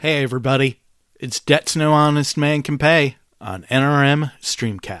Hey everybody, it's Debts No Honest Man Can Pay on NRM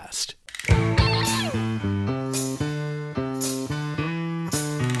Streamcast.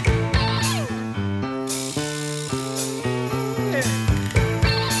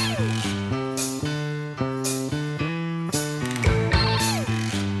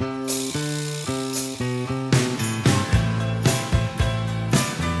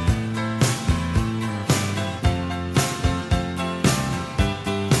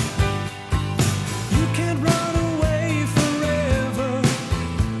 You can't run away forever.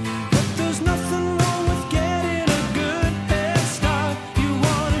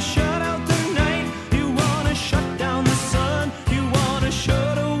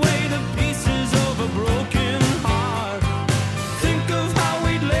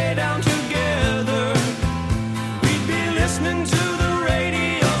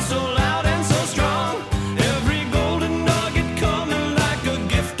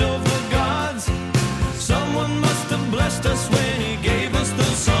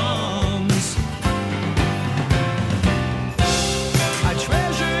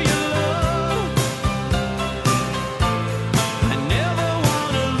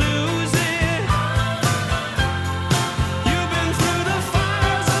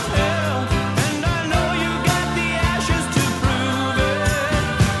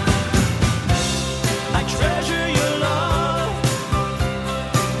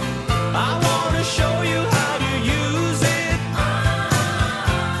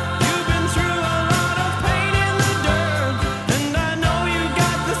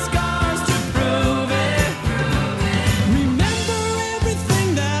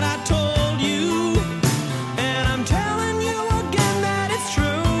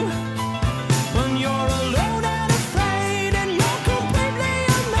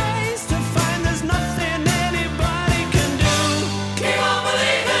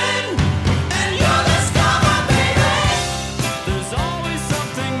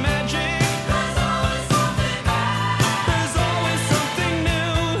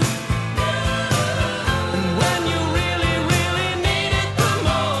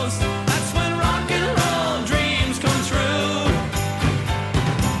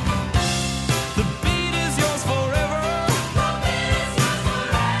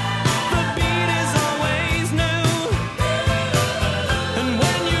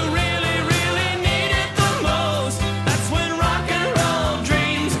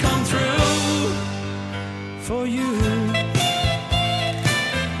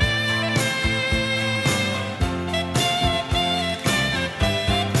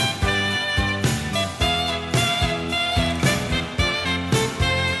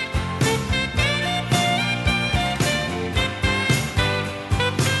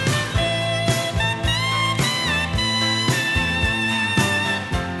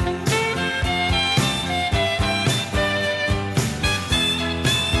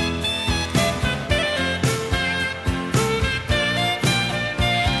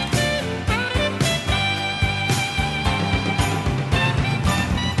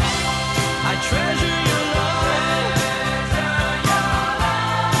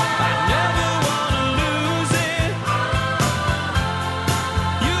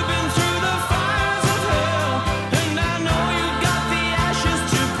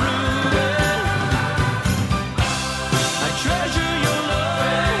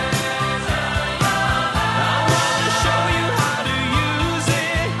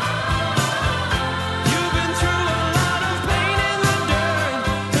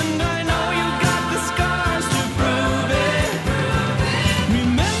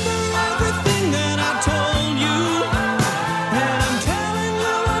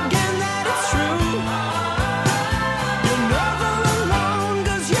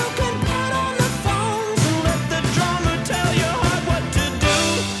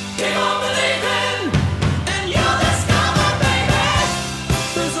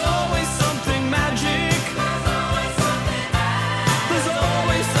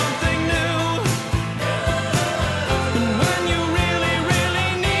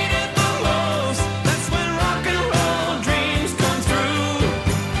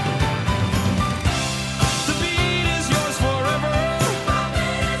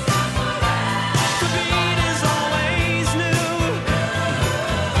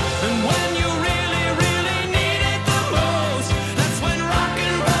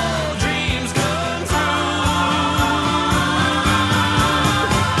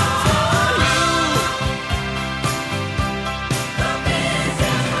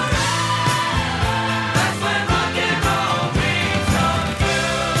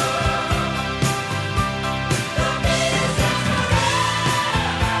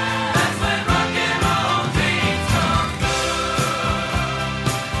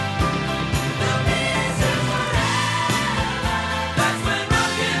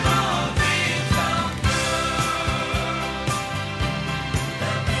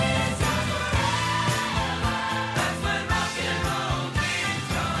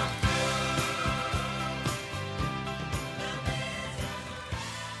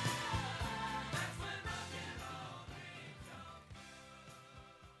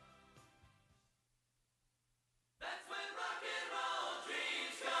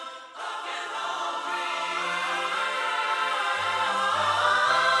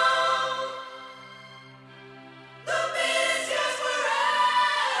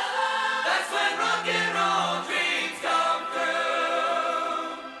 That's when rock and roll dreams come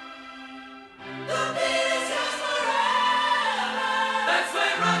true. The beat is yours forever. That's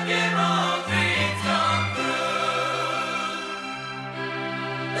when rock and roll dreams come true.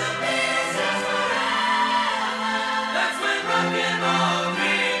 The beat is yours forever. That's when rock and roll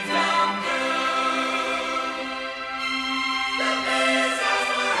dreams come true. The beat is yours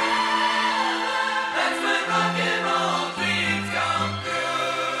forever. That's when rock and roll dreams come true.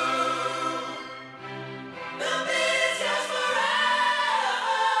 The beat is yours forever.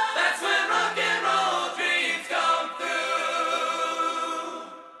 That's when rock and roll dreams come true.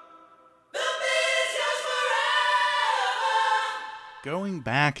 The beat is yours forever. Going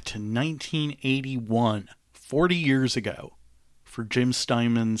back to 1981, 40 years ago, for Jim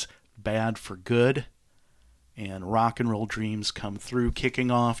Steinman's Bad for Good and Rock and Roll Dreams Come Through. Kicking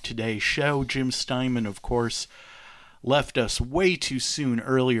off today's show, Jim Steinman, of course, left us way too soon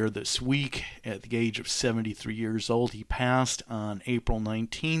earlier this week at the age of 73 years old. He passed on April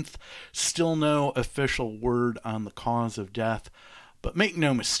 19th. Still no official word on the cause of death. But make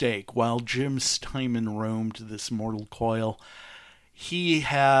no mistake, while Jim Steinman roamed this mortal coil, he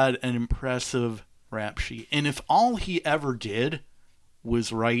had an impressive rap sheet. And if all he ever did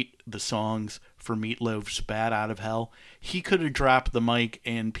was write the songs for Meatloaf's Bat Out of Hell, he could have dropped the mic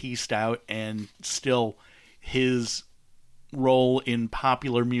and pieced out, and still his role in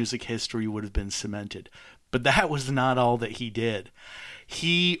popular music history would have been cemented. But that was not all that he did.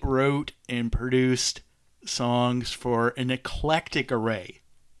 He wrote and produced songs for an eclectic array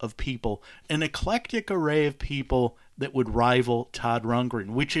of people, that would rival Todd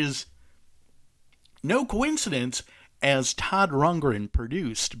Rundgren, which is no coincidence, as Todd Rundgren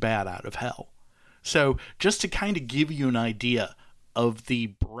produced Bat Out of Hell. So just to kind of give you an idea of the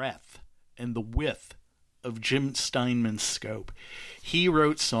breadth and the width of Jim Steinman's scope, he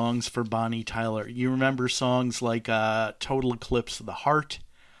wrote songs for Bonnie Tyler. You remember songs like Total Eclipse of the Heart,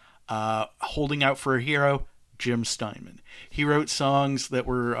 Holding Out for a Hero, Jim Steinman. He wrote songs that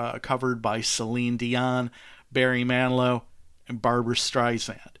were covered by Celine Dion, Barry Manilow, and Barbra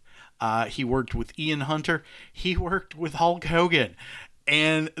Streisand. He worked with Ian Hunter. He worked with Hulk Hogan.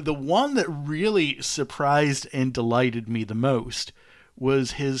 And the one that really surprised and delighted me the most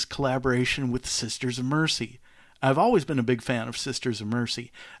was his collaboration with Sisters of Mercy. I've always been a big fan of Sisters of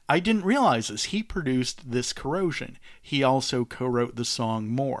Mercy. I didn't realize this. He produced This Corrosion. He also co-wrote the song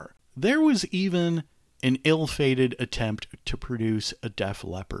More. There was even an ill-fated attempt to produce a Def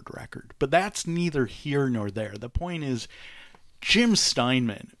Leppard record. But that's neither here nor there. The point is, Jim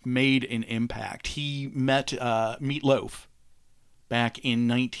Steinman made an impact. He met Meatloaf back in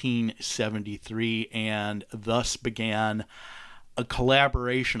 1973 and thus began a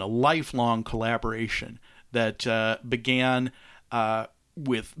collaboration, a lifelong collaboration that began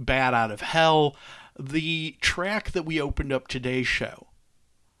with Bat Out of Hell. The track that we opened up today's show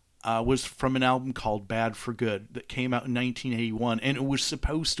was from an album called Bad for Good that came out in 1981, and it was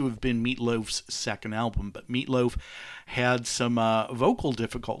supposed to have been Meatloaf's second album, but Meatloaf had some vocal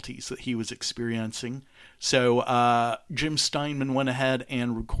difficulties that he was experiencing, so Jim Steinman went ahead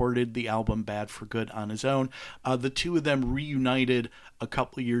and recorded the album Bad for Good on his own. The two of them reunited a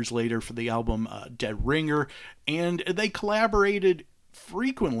couple of years later for the album Dead Ringer, and they collaborated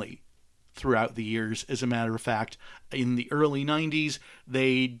frequently throughout the years. As a matter of fact, in the early 90s,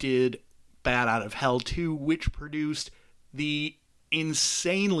 they did Bat Out of Hell 2, which produced the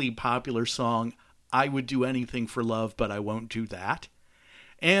insanely popular song, I Would Do Anything for Love, But I Won't Do That.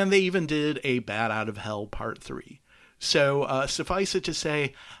 And they even did a Bat Out of Hell Part 3. So suffice it to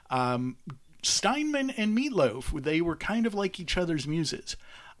say, Steinman and Meatloaf, they were kind of like each other's muses.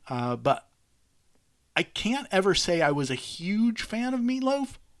 But I can't ever say I was a huge fan of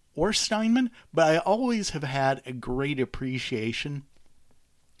Meatloaf or Steinman, but I always have had a great appreciation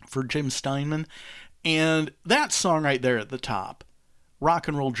for Jim Steinman. And that song right there at the top, Rock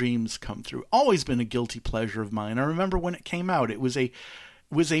and Roll Dreams Come Through, always been a guilty pleasure of mine. I remember when it came out, it was a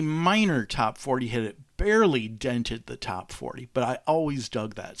minor top 40 hit. It barely dented the top 40, but I always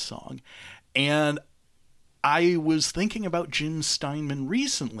dug that song. And I was thinking about Jim Steinman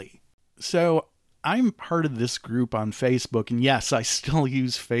recently. So I'm part of this group on Facebook, and yes, I still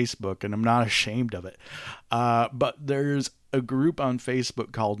use Facebook, and I'm not ashamed of it. But there's a group on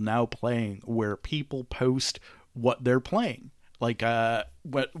Facebook called Now Playing, where people post what they're playing. Like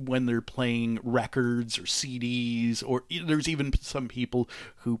when they're playing records or CDs, or there's even some people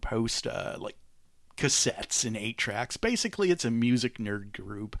who post like cassettes and 8-tracks. Basically, it's a music nerd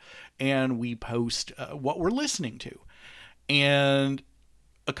group, and we post what we're listening to. And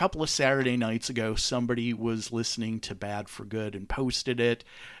a couple of Saturday nights ago, somebody was listening to Bad for Good and posted it,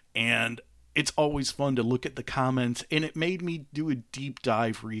 and it's always fun to look at the comments, and it made me do a deep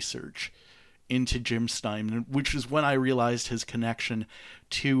dive research into Jim Steinman, which is when I realized his connection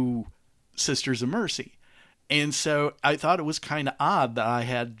to Sisters of Mercy. And so I thought it was kind of odd that I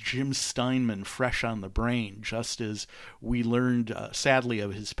had Jim Steinman fresh on the brain, just as we learned, sadly,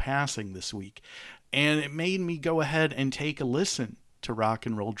 of his passing this week. And it made me go ahead and take a listen to Rock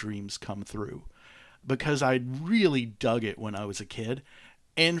and Roll Dreams Come Through, because I really dug it when I was a kid.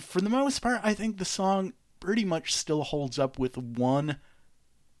 And for the most part, I think the song pretty much still holds up with one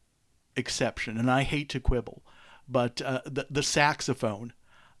exception, and I hate to quibble, but the saxophone.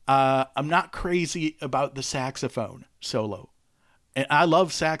 I'm not crazy about the saxophone solo, and I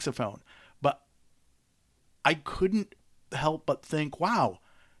love saxophone, but I couldn't help but think, wow,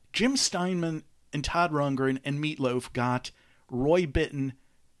 Jim Steinman and Todd Rundgren and Meatloaf got Roy Bittan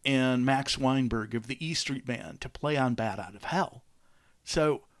and Max Weinberg of the E Street Band to play on Bat Out of Hell.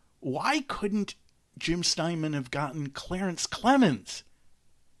 So why couldn't Jim Steinman have gotten Clarence Clemens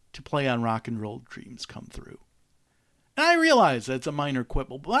to play on Rock and Roll Dreams Come Through? And I realize that's a minor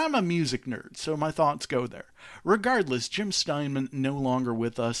quibble, but I'm a music nerd, so my thoughts go there. Regardless, Jim Steinman no longer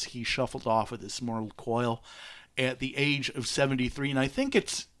with us. He shuffled off with his mortal coil at the age of 73, and I think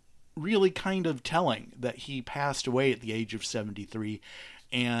it's really kind of telling that he passed away at the age of 73,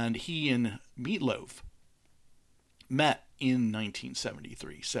 and he and Meatloaf met in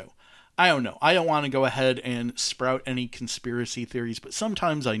 1973. So I don't know. I don't want to go ahead and sprout any conspiracy theories, but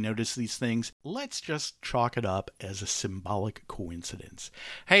sometimes I notice these things. Let's just chalk it up as a symbolic coincidence.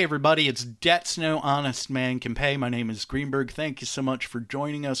 Hey everybody, it's Debts No Honest Man Can Pay. My name is Greenberg. Thank you so much for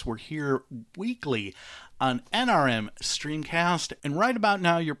joining us. We're here weekly on NRM Streamcast, and right about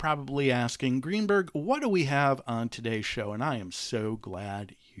now you're probably asking, Greenberg, what do we have on today's show? And I am so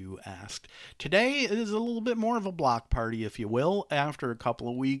glad you asked. Today is a little bit more of a block party, if you will, after a couple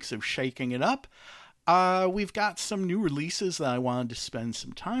of weeks of shaking it up. We've got some new releases that I wanted to spend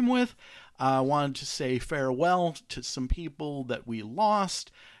some time with. I wanted to say farewell to some people that we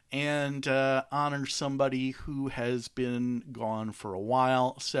lost, and honor somebody who has been gone for a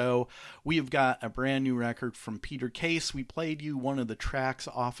while. So we've got a brand new record from Peter Case. We played you one of the tracks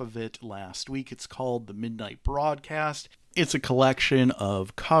off of it last week. It's called The Midnight Broadcast. It's a collection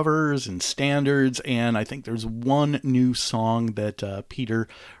of covers and standards, and I think there's one new song that Peter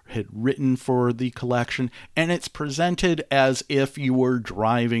had written for the collection, and it's presented as if you were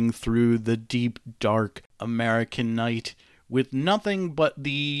driving through the deep, dark American night with nothing but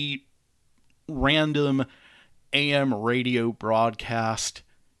the random AM radio broadcast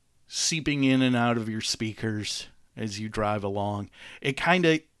seeping in and out of your speakers as you drive along. It kind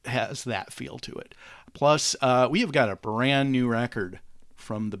of has that feel to it. Plus, we have got a brand new record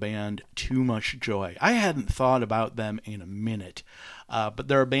from the band Too Much Joy. I hadn't thought about them in a minute, but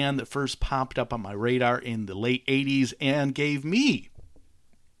they're a band that first popped up on my radar in the late 80s and gave me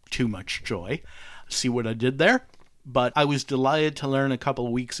too much joy. See what I did there? But I was delighted to learn a couple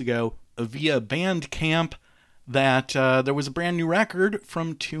of weeks ago via Bandcamp that there was a brand new record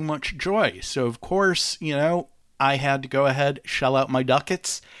from Too Much Joy. So, of course, you know, I had to go ahead, shell out my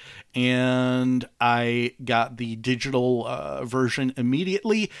ducats, and I got the digital version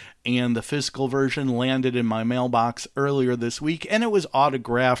immediately, and the physical version landed in my mailbox earlier this week, and it was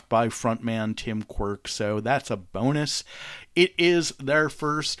autographed by frontman Tim Quirk, so that's a bonus. It is their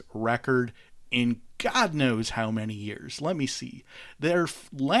first record in God knows how many years. Let me see. Their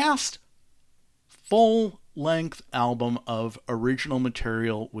last full-length album of original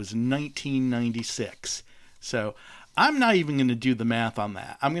material was 1996. So I'm not even going to do the math on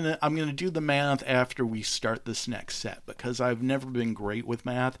that. I'm gonna do the math after we start this next set, because I've never been great with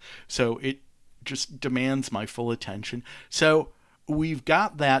math, so it just demands my full attention. So we've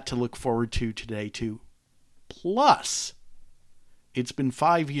got that to look forward to today too. Plus, it's been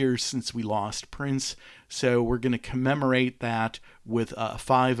 5 years since we lost Prince, so we're going to commemorate that with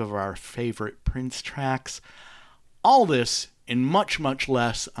 5 of our favorite Prince tracks. All this and much, much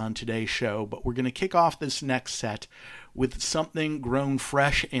less on today's show, but we're going to kick off this next set with something grown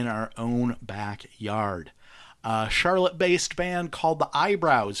fresh in our own backyard. A Charlotte-based band called The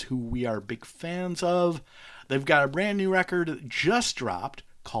Eyebrows, who we are big fans of. They've got a brand new record that just dropped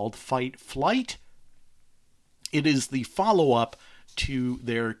called Fight Flight. It is the follow-up to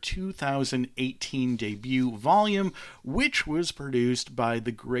their 2018 debut volume, which was produced by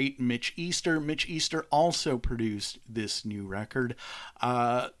the great Mitch Easter. Mitch Easter also produced this new record.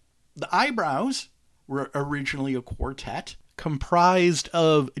 The Eyebrows were originally a quartet comprised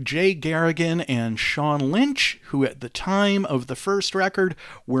of Jay Garrigan and Sean Lynch, who at the time of the first record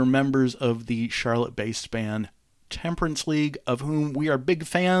were members of the Charlotte-based band Temperance League, of whom we are big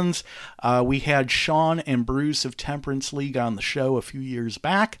fans. We had Sean and Bruce of Temperance League on the show a few years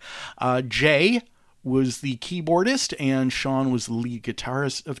back. Jay was the keyboardist, and Sean was the lead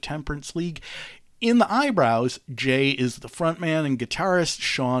guitarist of Temperance League. In the Eyebrows, Jay is the frontman and guitarist.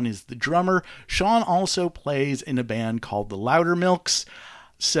 Sean is the drummer. Sean also plays in a band called the Loudermilks.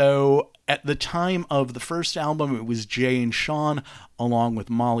 So at the time of the first album, it was Jay and Sean, along with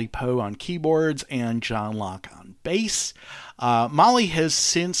Molly Poe on keyboards and John Locke on bass. Molly has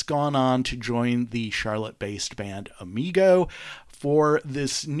since gone on to join the Charlotte-based band Amigo. For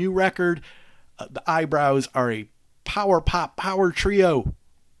this new record, the Eyebrows are a power pop power trio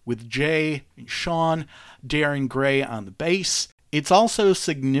with Jay and Sean, Darren Gray on the bass. It's also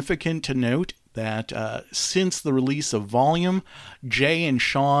significant to note that since the release of Volume, Jay and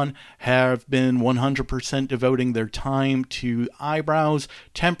Sean have been 100% devoting their time to Eyebrows.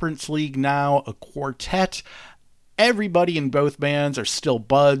 Temperance League now a quartet. Everybody in both bands are still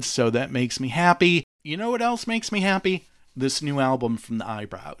buds, so that makes me happy. You know what else makes me happy? This new album from the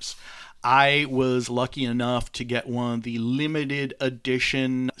Eyebrows. I was lucky enough to get one of the limited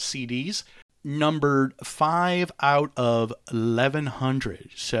edition CDs, numbered 5 out of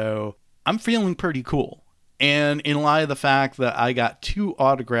 1100. So I'm feeling pretty cool. And in light of the fact that I got 2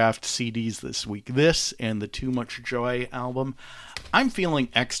 autographed CDs this week, this and the Too Much Joy album, I'm feeling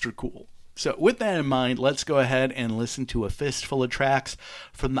extra cool. So with that in mind, let's go ahead and listen to a fistful of tracks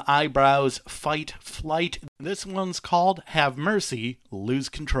from the Eyebrows' Fight Flight. This one's called Have Mercy, Lose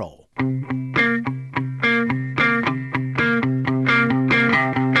Control.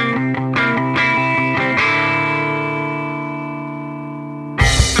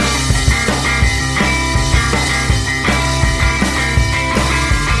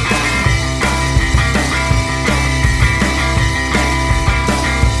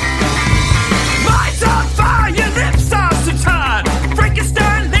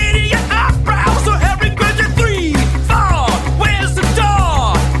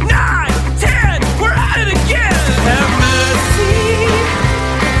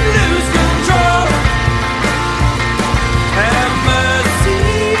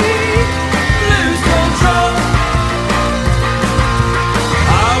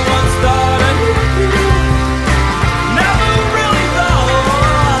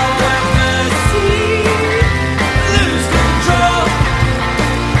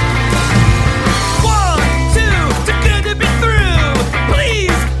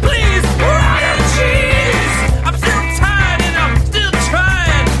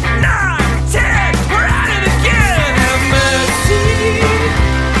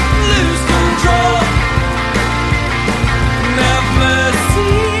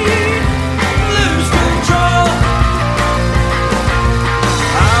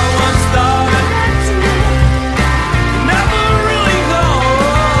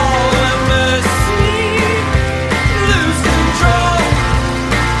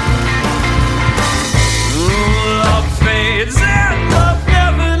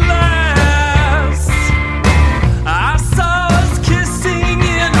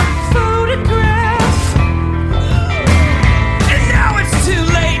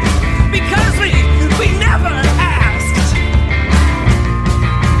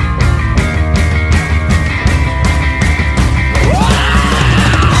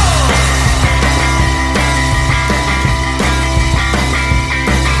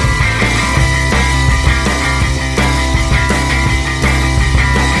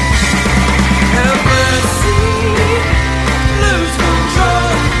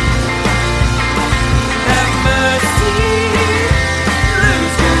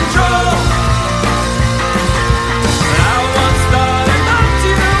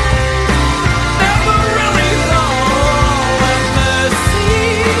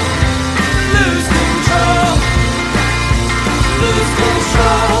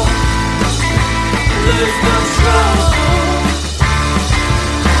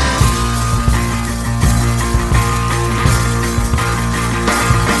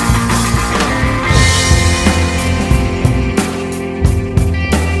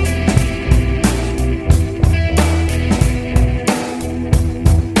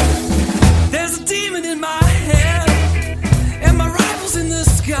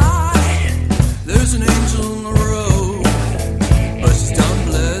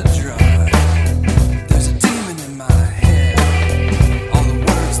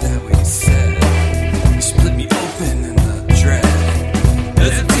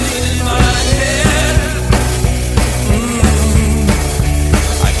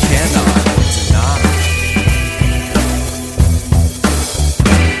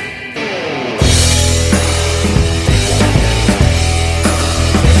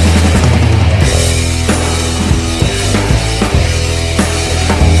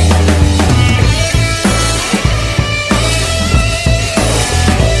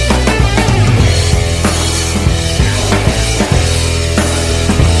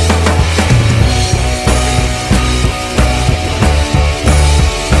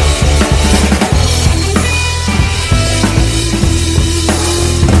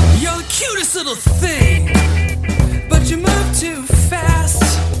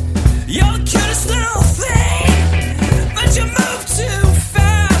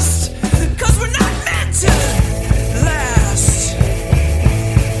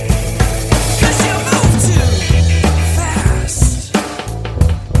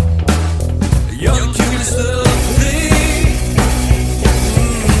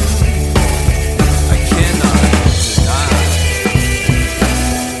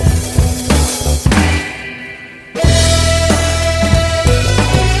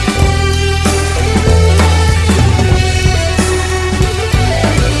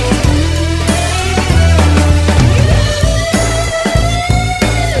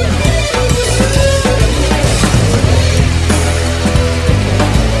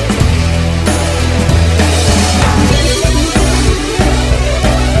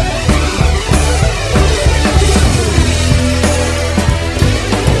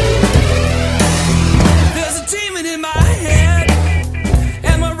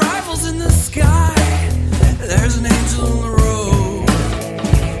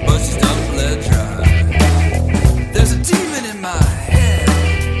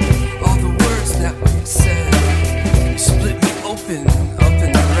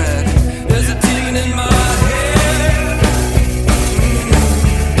 in the red. There's a tingling in my head.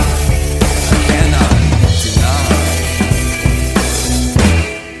 I cannot deny.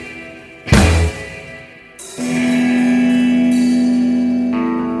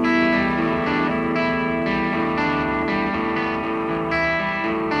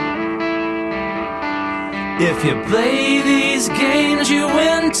 If you play these games, you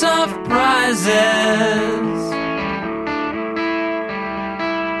win tough prizes.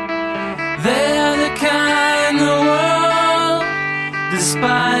 They're the kind the world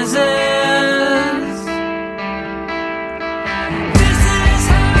despises. This is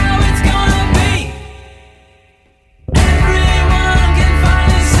how it's gonna be. Everyone can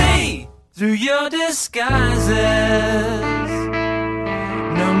finally see through your disguises.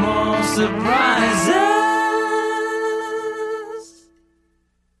 No more surprises.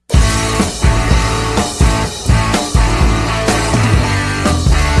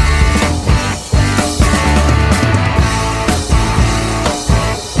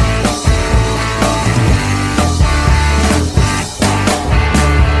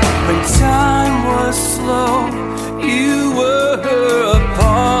 You were a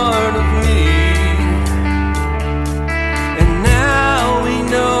part of me, and now we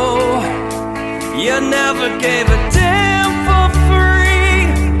know you never gave a damn for free.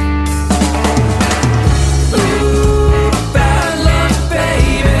 Ooh, bad luck,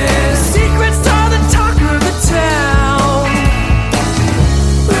 baby. Secrets are the talk of the town.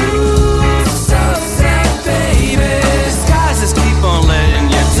 Ooh, so sad, baby. Skies just keep on letting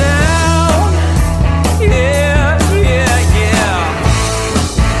you down. Yeah, yeah, yeah.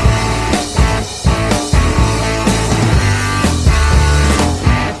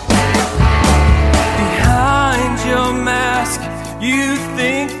 Behind your mask, you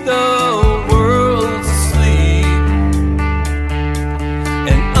think the world's asleep,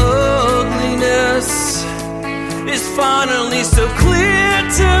 and ugliness is finally so clear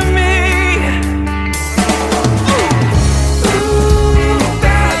to me.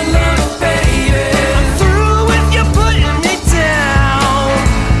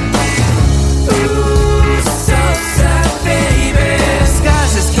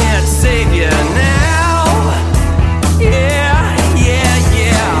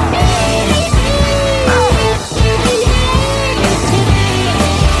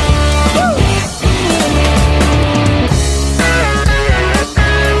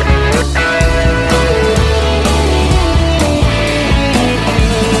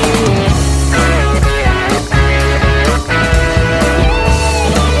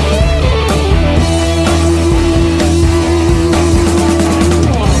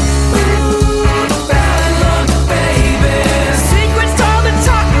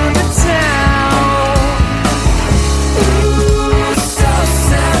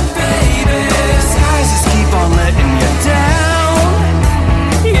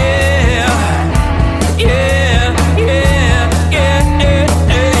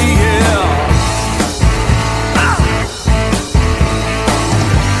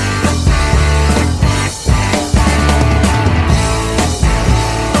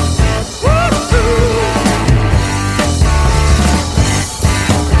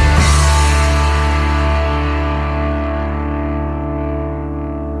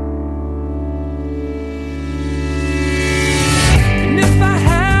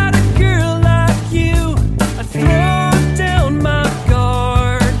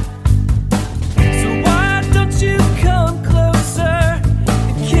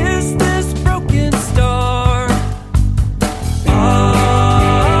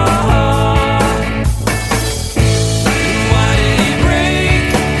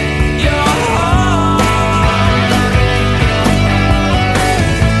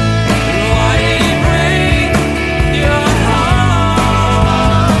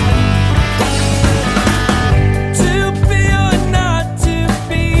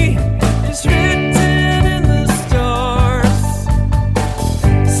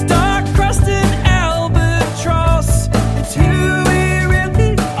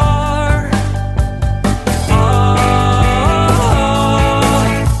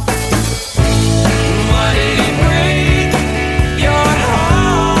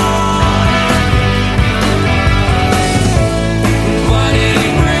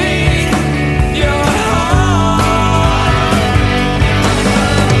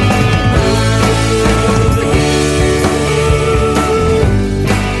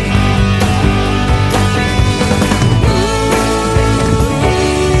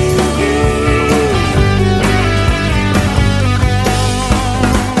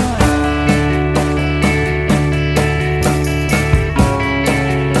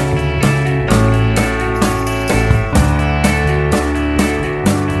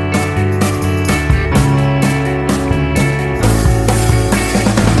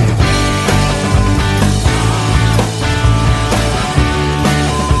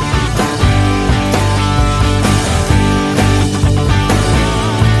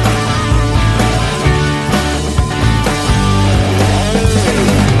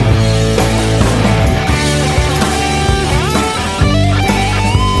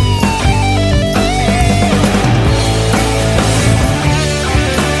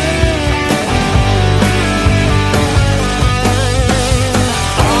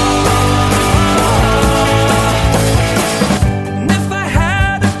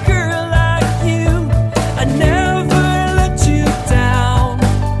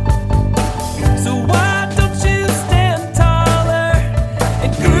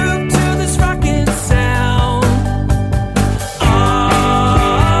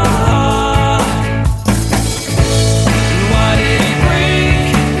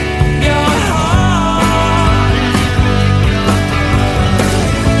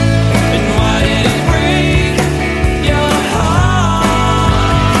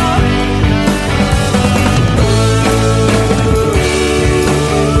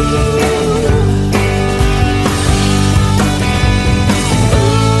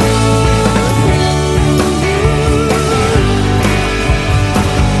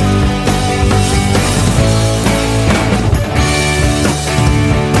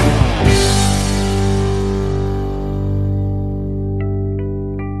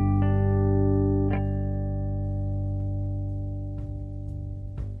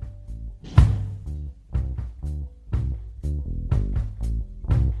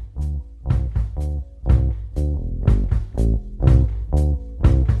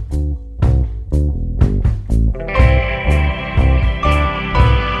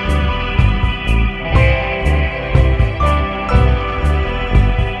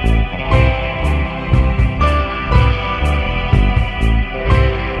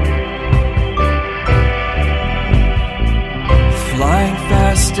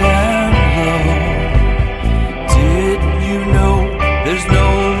 stand alone. Did you know there's no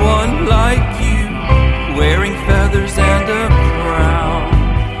one like you, wearing feathers and a crown?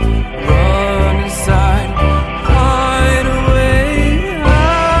 Run inside, hide away.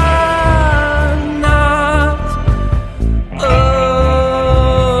 I'm not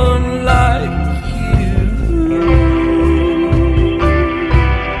unlike you.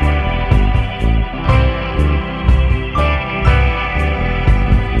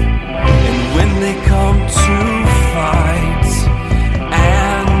 And when they come to fight,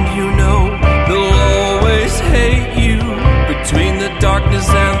 and you know they'll always hate you, between the darkness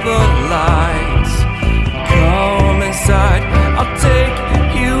and the light, come inside, I'll take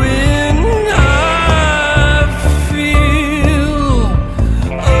you in. I feel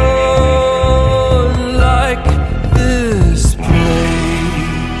like this place.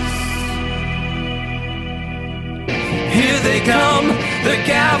 Here they come, they're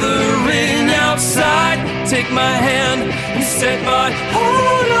gathering outside. Take my hand and set my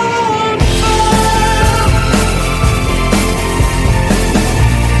heart on fire.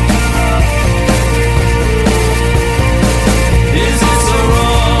 Is it so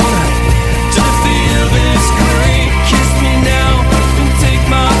wrong to feel this great? Kiss me now and take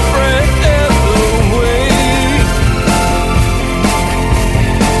my breath away.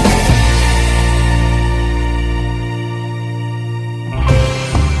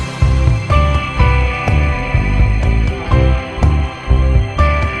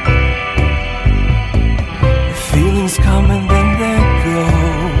 Feelings come and then they go.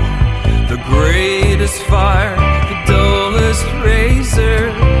 The greatest fire, the dullest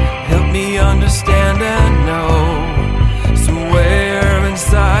razor. Help me understand and know. Somewhere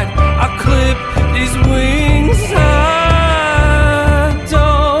inside, I'll clip these wings. I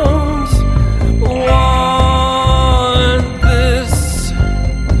don't want this.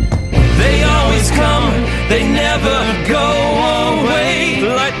 They always come, they never go away.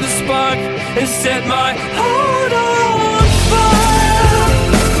 Light the spark and set my heart on fire.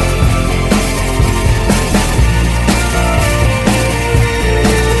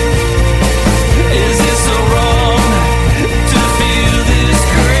 Is it so wrong to feel this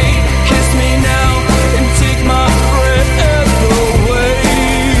great? Kiss me now and take my breath away.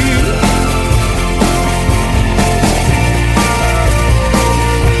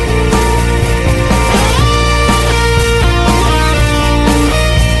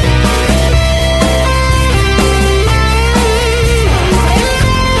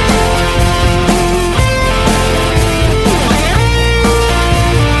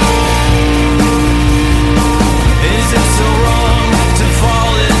 Is it so wrong to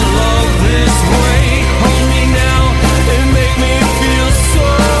fall in love this way? Hold me now and make me feel so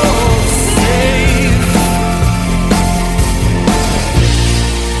safe.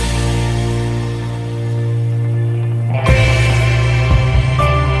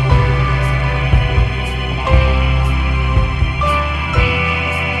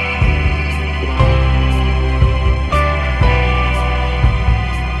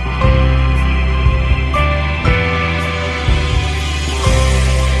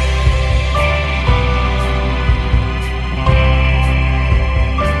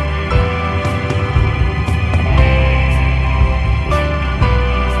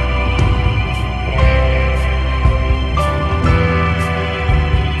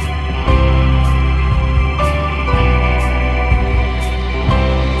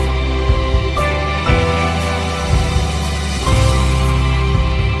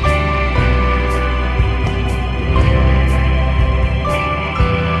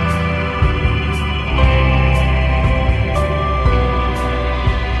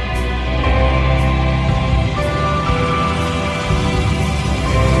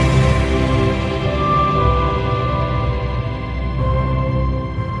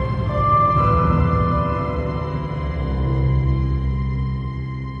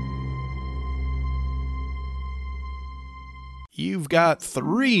 You've got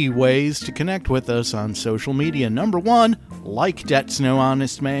 3 ways to connect with us on social media. Number 1, like Debts No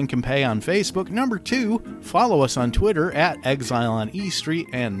Honest Man Can Pay on Facebook. Number 2, follow us on Twitter at Exile on E Street.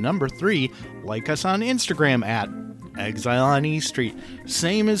 And number 3, like us on Instagram at Exile on E Street.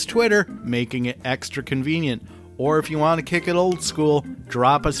 Same as Twitter, making it extra convenient. Or if you want to kick it old school,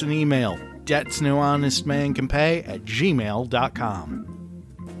 drop us an email, debtsnohonestmancanpay@gmail.com.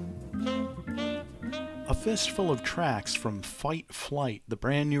 A fistful of tracks from Fight Flight, the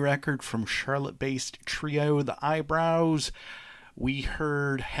brand new record from Charlotte-based trio The Eyebrows. We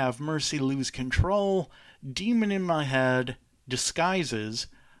heard Have Mercy, Lose Control, Demon in My Head, Disguises,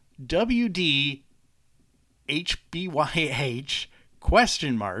 WD, HBYH,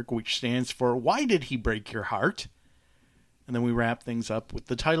 question mark, which stands for Why Did He Break Your Heart? And then we wrap things up with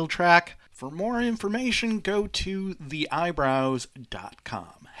the title track. For more information, go to theeyebrows.com.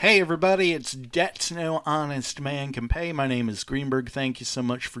 Hey everybody, it's Debts No Honest Man Can Pay. My name is Greenberg. Thank you so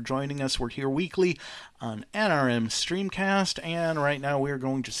much for joining us. We're here weekly on NRM Streamcast, and right now we are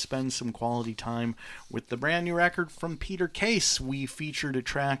going to spend some quality time with the brand new record from Peter Case. We featured a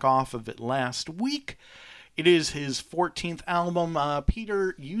track off of it last week. It is his 14th album.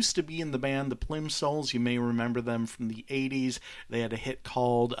 Peter used to be in the band The Plimsouls. You may remember them from the 80s. They had a hit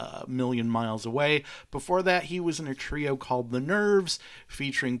called Million Miles Away. Before that, he was in a trio called The Nerves,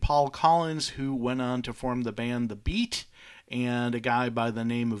 featuring Paul Collins, who went on to form the band The Beat, and a guy by the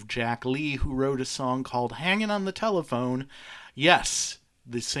name of Jack Lee, who wrote a song called Hanging on the Telephone. Yes,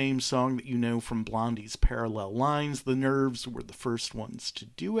 the same song that you know from Blondie's Parallel Lines. The Nerves were the first ones to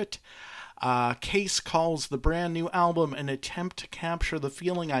do it. Case calls the brand new album an attempt to capture the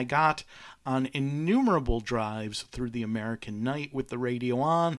feeling I got on innumerable drives through the American night with the radio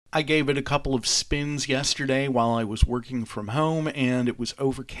on. I gave it a couple of spins yesterday while I was working from home, and it was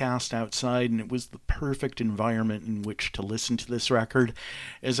overcast outside, and it was the perfect environment in which to listen to this record.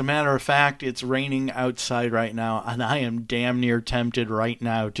 As a matter of fact, it's raining outside right now, and I am damn near tempted right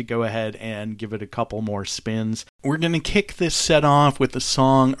now to go ahead and give it a couple more spins. We're going to kick this set off with a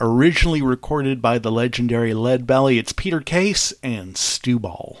song originally recorded by the legendary Leadbelly. It's Peter Case and Stew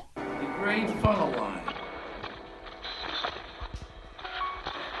Ball. Great Funnel Line.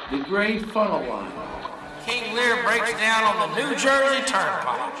 The Great Funnel Line. King Lear breaks down on the New Jersey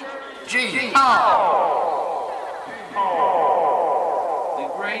Turnpike. Gee. The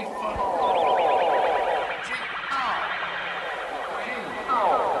Great Funnel Line.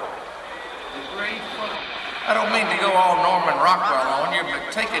 The Great Funnel Line. I don't mean to go all Norman Rockwell on you,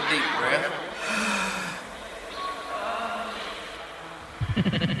 but take a deep breath.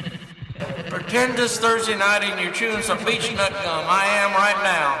 Pretend this Thursday night and you're chewing some beech nut gum. I am right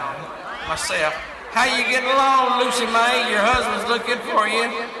now. Myself. How you getting along, Lucy Mae? Your husband's looking for you.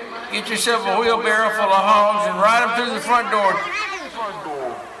 Get yourself a wheelbarrow full of hogs and ride them through the front door.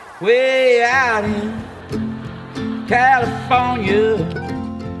 Way out in California,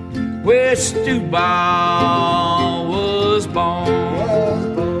 where Stew Ball was born.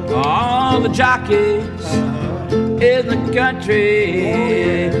 All the jockeys in the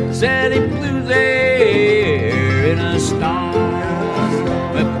country said he blew there in a storm.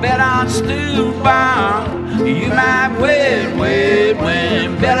 But bet on Stew Ball, you might win.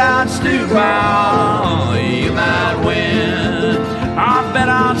 Bet on Stew Ball, you might win. I bet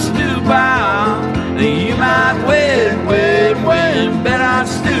on Stew Ball, you might win. Bet on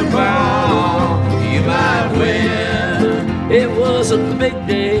Stew Ball, you might win. It was a big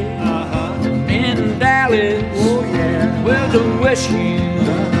day in Dallas. Well, to wish you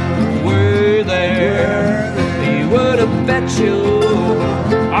were there. You would have bet you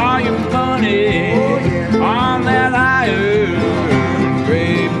all your money on that iron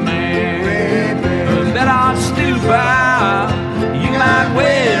great man. Bet on Stew Ball, you might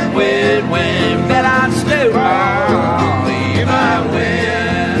win. Bet on Stew Ball, you might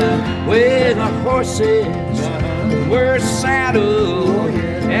win. When the horses were saddled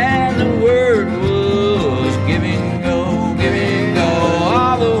and the word was giving go.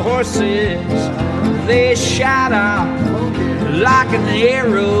 All the horses, they shot out like an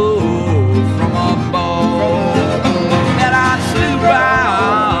arrow from a bow. Bet on Stew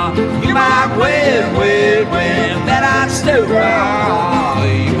Ball, you might win. Bet on Stew Ball,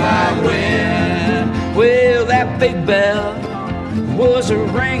 you might win. Well, that big bell was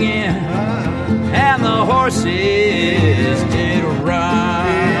a-ringing and the horses did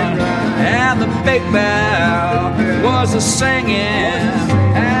run. And the big bell was a-singing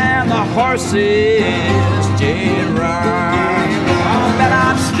and the horses did run. Oh, bet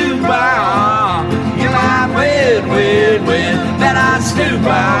on Stew Ball, you might win. Bet on Stew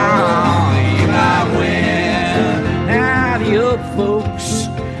Ball, you might win. Now the old folks,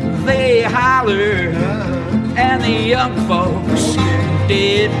 they hollered, and the young folks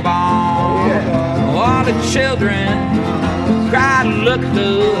did bawl. All the children cried, looked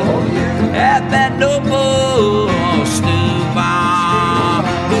up at that noble Stew Ball.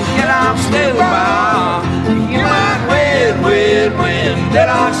 Get on Stew Ball, you might win. Bet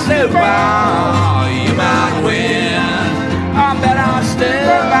on Stew Ball, you might win. I bet on Stew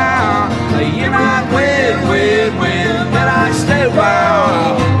Ball, you might win. Bet on Stew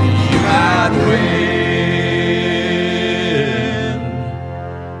Ball, you might win.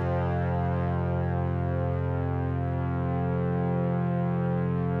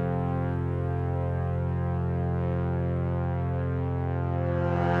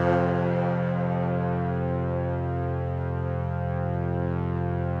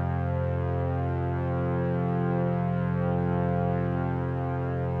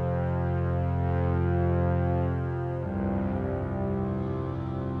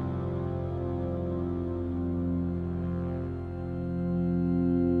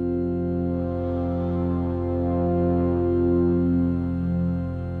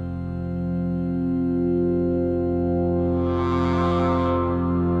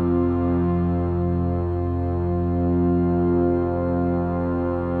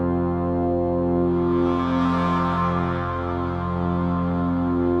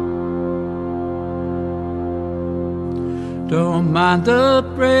 don't mind the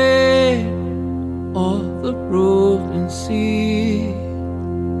bread or the rolling sea.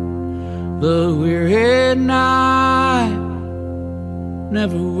 The weary night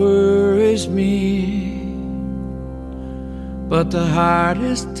never worries me, but the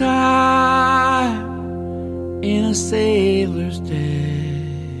hardest time in a sailor's day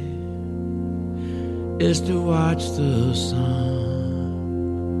is to watch the sun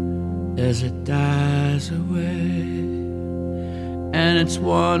as it dies away. And it's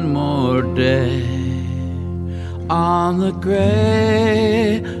one more day on the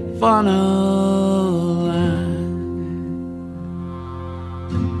great funnel line.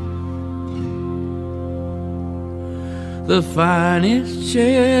 The finest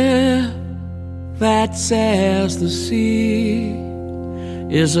ship that sails the sea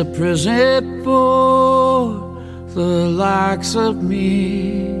is a prison for the likes of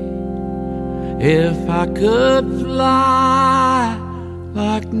me. If I could fly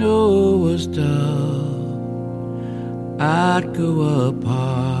like Noah's dove, I'd go up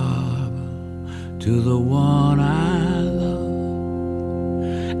harbor to the one I love.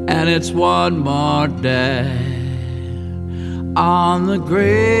 And it's one more day on the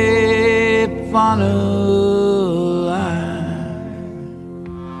great funnel line.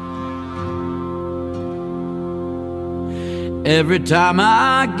 Every time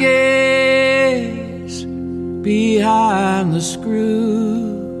I gaze behind the screw,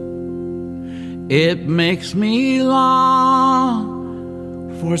 it makes me long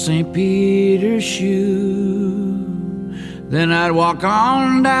for St. Peter's shoe. Then I'd walk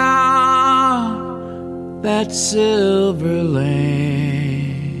on down that silver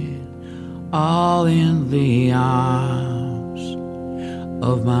lane, all in the arms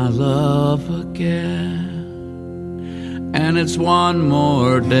of my love again. And it's one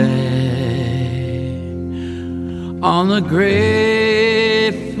more day on the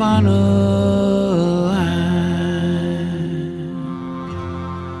great funnel line.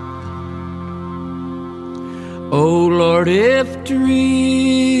 Oh Lord, if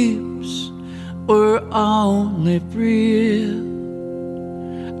dreams were only real,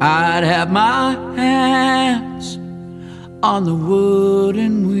 I'd have my hands on the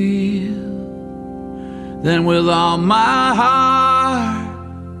wooden wheel. Then with all my heart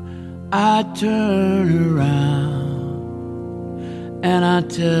I'd turn around and I'd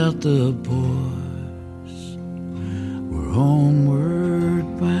tell the boys we're homeward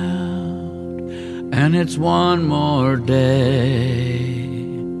bound. And it's one more day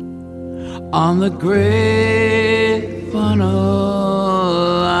on the great funnel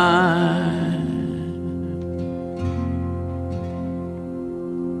line.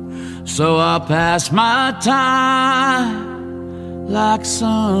 So I'll pass my time like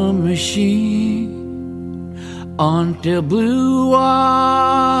some machine until blue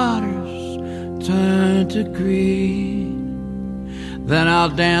waters turn to green. Then I'll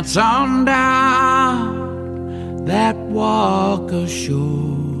dance on down that walk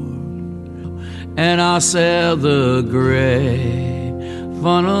ashore, and I'll sail the great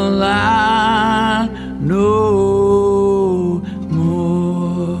funnel line no more.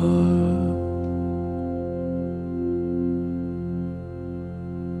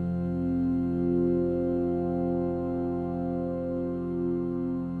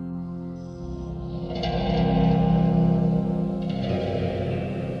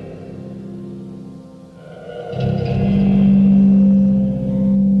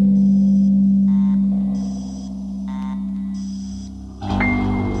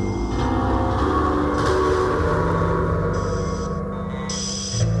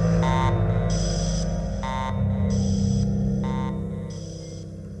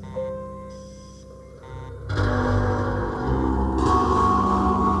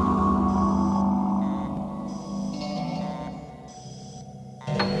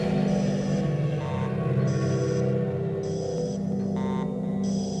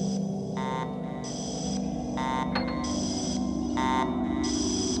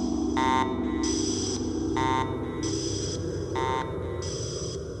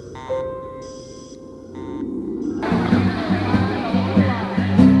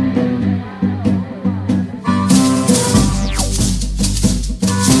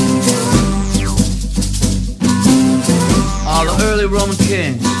 Roman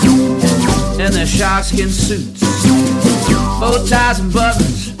kings in their sharkskin suits, bow ties and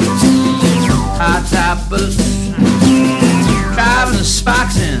buttons, high-top boots, driving the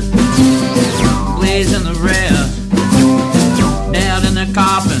spikes in, blazing the rail, down in their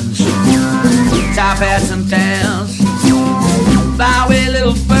coffins, top hats and tails. Fly away,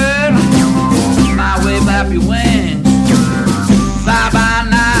 little bird, fly away, flap your wings,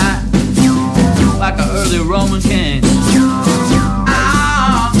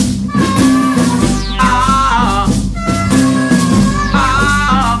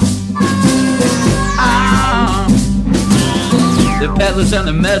 criminals and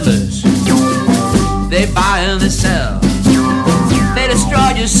the meddlers. They buy and they sell. They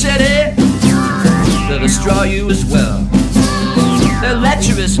destroy your city. They'll destroy you as well. They're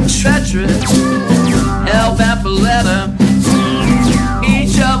lecherous and treacherous, hell-bent for leather.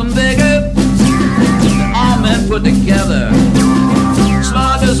 Each of them bigger, they're all men put together.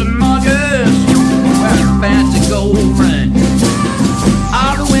 Sluggers and muggers, wearing fancy gold rings.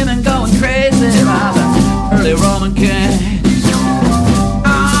 All the women going crazy by the early Roman kings.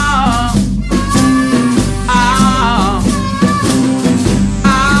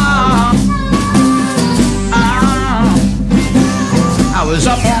 I was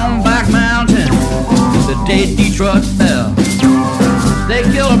up on Black Mountain the day Detroit fell. They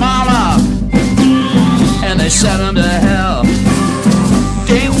killed them all off and they sent them to hell.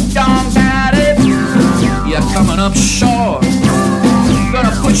 Ding dong daddy, you're coming up short.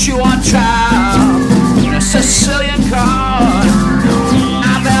 Gonna put you on trial in a Sicilian court.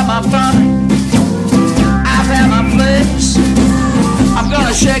 I've had my fun, I've had my place. I'm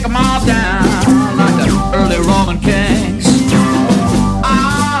gonna shake them all down like the early Roman kings.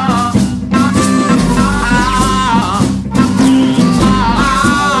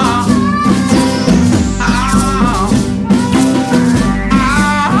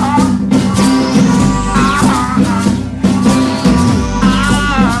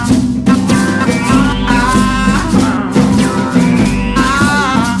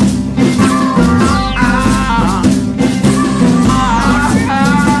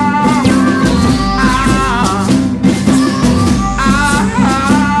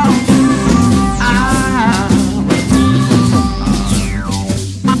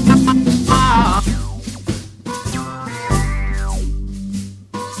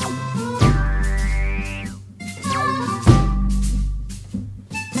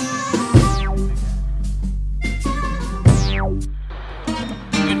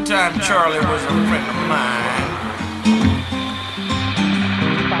 Charlie was a friend of mine.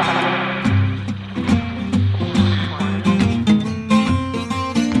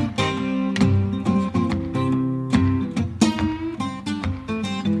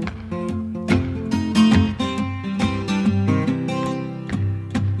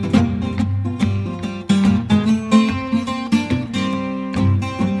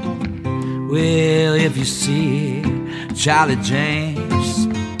 Well, if you see Charlie James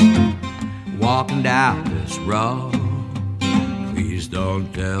walking down this road, please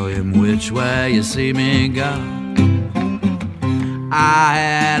don't tell him which way you see me go. I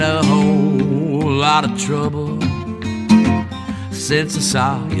had a whole lot of trouble since I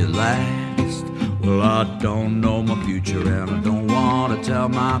saw you last. Well, I don't know my future and I don't want to tell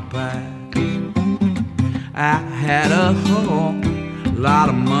my past. I had a whole lot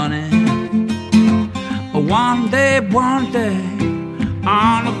of money. One day,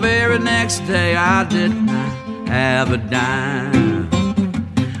 on the very next day, I did not have a dime.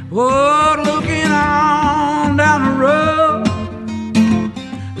 Oh, looking on down the road,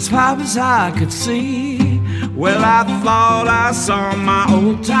 as far as I could see, well, I thought I saw my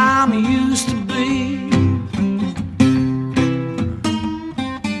old time used to be.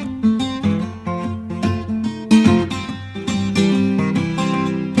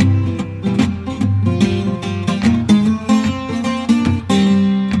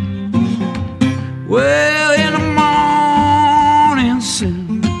 Well, in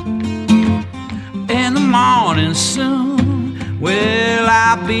the morning soon, well,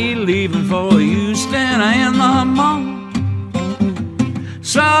 I'll be leaving for Houston in the morning.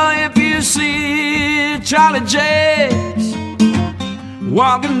 So if you see Charlie James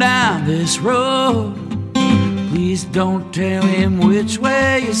walking down this road, please don't tell him which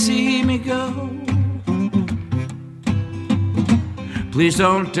way you see me go. Please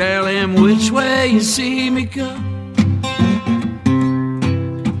don't tell him which way you see me go.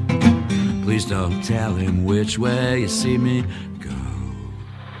 Please don't tell him which way you see me go.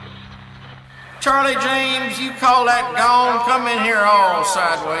 Charlie James, you call that gone? Come in here all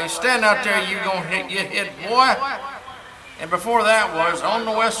sideways. Stand out there, you gonna get hit, boy. And before that was On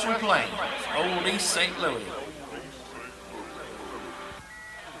the Western Plains, old East St. Louis.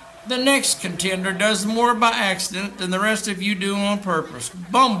 The next contender does more by accident than the rest of you do on purpose.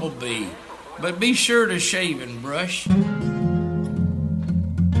 Bumblebee. But be sure to shave and brush.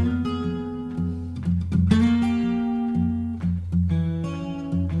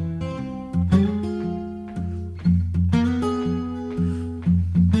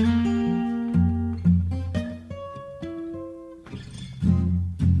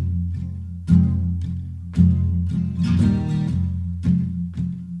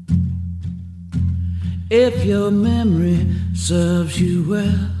 if your memory serves you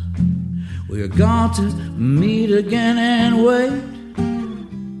well. We're going to meet again and wait.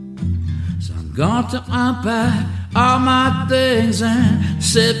 So I'm going to unpack all my things and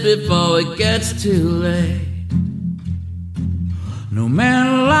sit before it gets too late. No man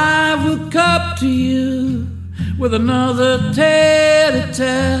alive will come to you with another tale to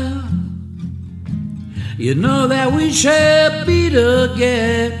tell. You know that we shall meet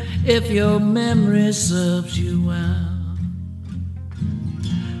again if your memory serves you well.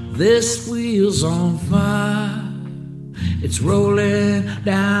 This wheel's on fire, it's rolling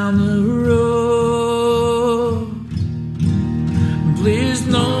down the road. Please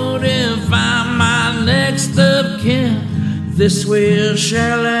notify my next of kin, this wheel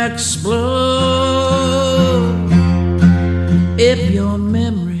shall explode. If your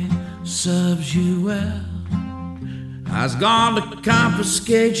memory serves you well, I was going to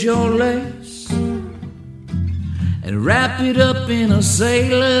confiscate your lace and wrap it up in a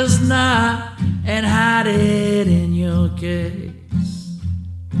sailor's knot and hide it in your case.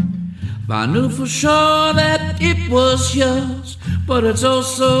 If I knew for sure that it was yours, but it's oh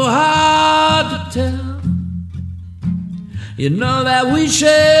so hard to tell. You know that we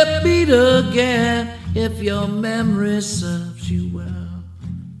shall meet again if your memory serves you well.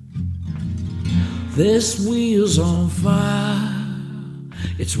 This wheel's on fire,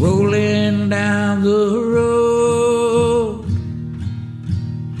 it's rolling down the road.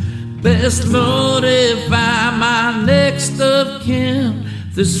 Best notify my next of kin,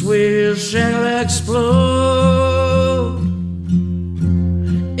 this wheel shall explode.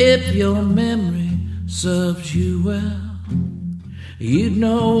 If your memory serves you well, you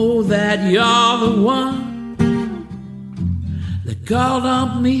know that you're the one that called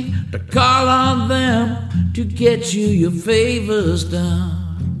on me to call on them to get you your favors done.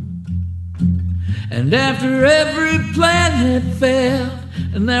 And after every plan had failed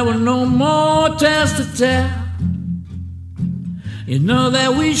and there were no more tales to tell, you know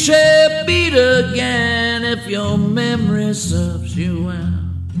that we shall meet again if your memory serves you well.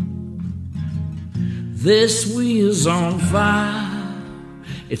 This wheel's on fire,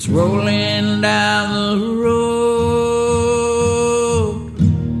 it's rolling down the road.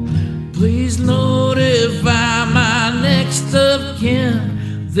 Please notify my next of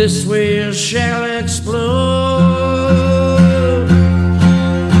kin, this wheel shall explode.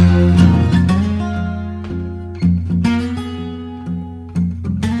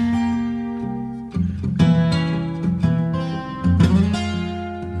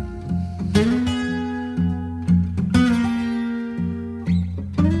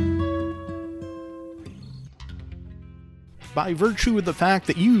 By virtue of the fact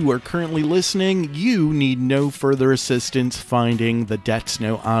that you are currently listening, you need no further assistance finding the Debts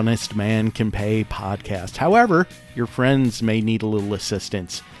No Honest Man Can Pay podcast. However, your friends may need a little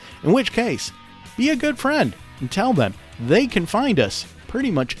assistance. In which case, be a good friend and tell them they can find us pretty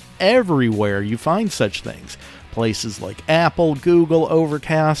much everywhere you find such things. Places like Apple, Google,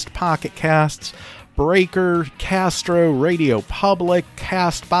 Overcast, Pocket Casts, Breaker, Castro, Radio Public,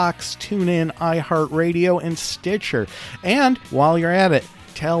 CastBox, TuneIn, iHeartRadio, and Stitcher. And while you're at it,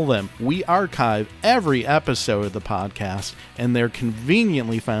 tell them we archive every episode of the podcast, and they're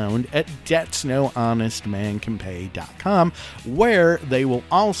conveniently found at debtsnohonestmancanpay.com, where they will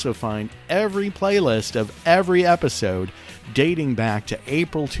also find every playlist of every episode dating back to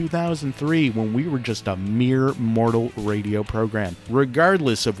April 2003, when we were just a mere mortal radio program.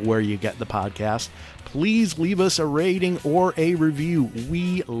 Regardless of where you get the podcast, please leave us a rating or a review.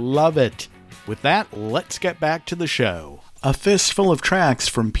 We love it. With that, let's get back to the show. A fistful of tracks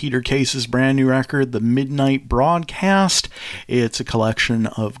from Peter Case's brand new record, The Midnight Broadcast. It's a collection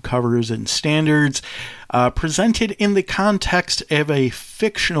of covers and standards presented in the context of a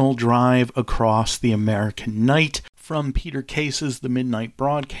fictional drive across the American night. From Peter Case's The Midnight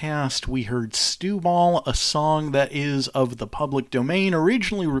Broadcast, we heard Stew Ball, a song that is of the public domain,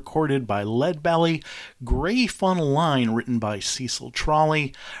 originally recorded by Leadbelly. Grey Funnel Line, written by Cecil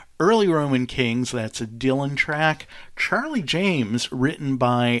Trolley. Early Roman Kings, that's a Dylan track. Charlie James, written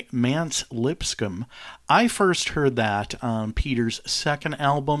by Mance Lipscomb. I first heard that on Peter's second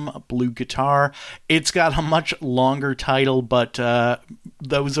album, Blue Guitar. It's got a much longer title, but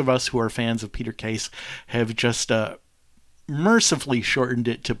those of us who are fans of Peter Case have just mercifully shortened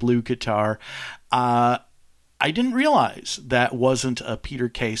it to Blue Guitar. I didn't realize that wasn't a Peter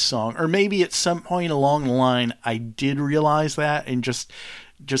Case song, or maybe at some point along the line I did realize that and just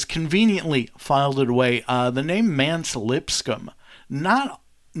conveniently filed it away. The name Mance Lipscomb, not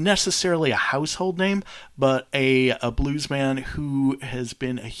necessarily a household name, but a bluesman who has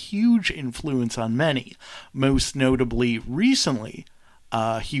been a huge influence on many, most notably recently,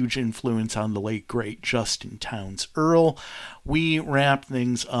 a huge influence on the late great Justin Townes Earle. We wrap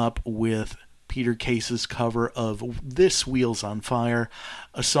things up with Peter Case's cover of This Wheel's on Fire,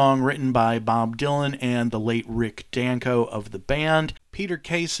 a song written by Bob Dylan and the late Rick Danko of the band. Peter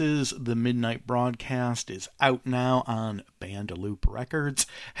Case's The Midnight Broadcast is out now on Bandaloop Records.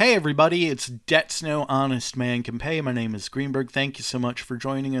 Hey everybody, it's Det Snow Honest Man Can Pay. My name is Greenberg. Thank you so much for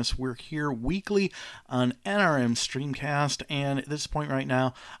joining us. We're here weekly on NRM Streamcast, and at this point right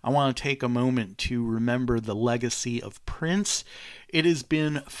now, I want to take a moment to remember the legacy of Prince. It has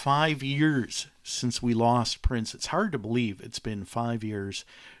been 5 years since we lost Prince. It's hard to believe it's been 5 years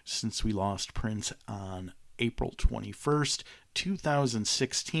since we lost Prince on April 21st,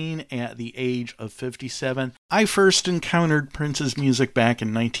 2016, at the age of 57. I first encountered Prince's music back in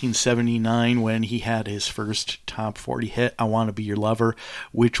 1979 when he had his first top 40 hit, I Want to Be Your Lover,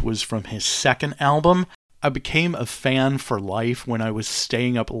 which was from his second album. I became a fan for life when I was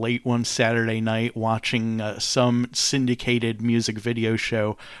staying up late one Saturday night watching some syndicated music video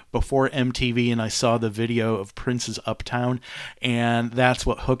show before MTV, and I saw the video of Prince's Uptown, and that's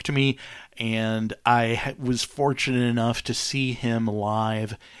what hooked me. And I was fortunate enough to see him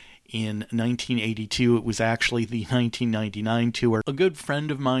live in 1982. It was actually the 1999 tour. A good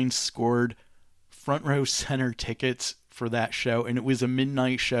friend of mine scored front row center tickets for that show, and it was a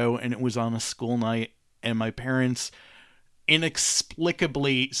midnight show, and it was on a school night. And my parents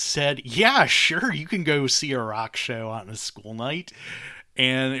inexplicably said, yeah, sure, you can go see a rock show on a school night.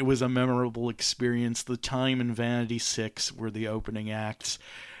 And it was a memorable experience. The Time and Vanity Six were the opening acts.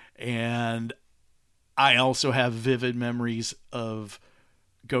 And I also have vivid memories of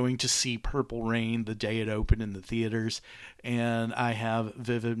going to see Purple Rain the day it opened in the theaters. And I have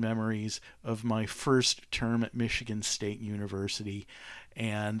vivid memories of my first term at Michigan State University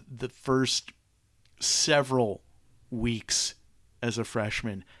and the first several weeks as a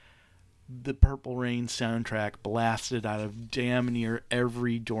freshman. The Purple Rain soundtrack blasted out of damn near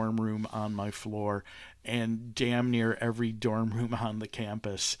every dorm room on my floor and damn near every dorm room on the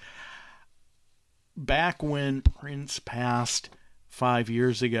campus. Back when Prince passed 5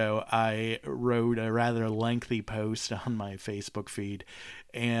 years ago, I wrote a rather lengthy post on my Facebook feed,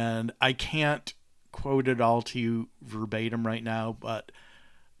 and I can't quote it all to you verbatim right now, but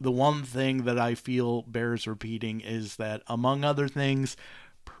the one thing that I feel bears repeating is that, among other things,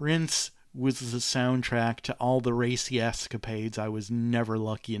 Prince was the soundtrack to all the racy escapades I was never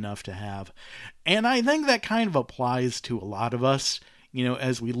lucky enough to have. And I think that kind of applies to a lot of us, you know,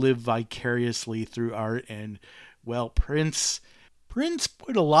 as we live vicariously through art. And, well, Prince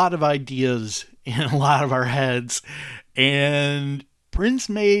put a lot of ideas in a lot of our heads, and Prince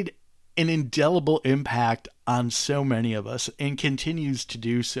made an indelible impact on so many of us and continues to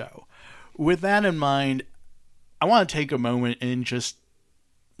do so. With that in mind, I want to take a moment and just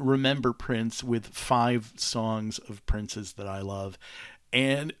remember Prince with 5 songs of Prince's that I love.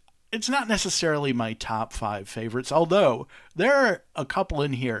 And it's not necessarily my top 5 favorites, although there are a couple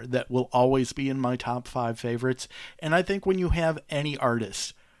in here that will always be in my top 5 favorites. And I think when you have any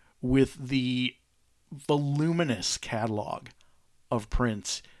artist with the voluminous catalog of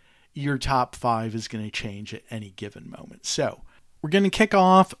Prince, your top 5 is going to change at any given moment. So, we're going to kick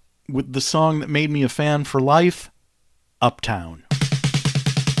off with the song that made me a fan for life, Uptown.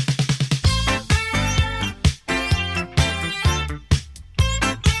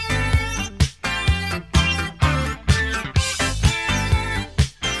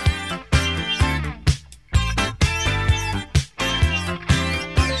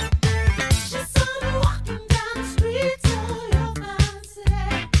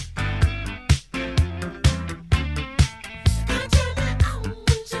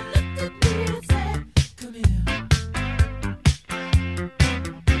 Come here.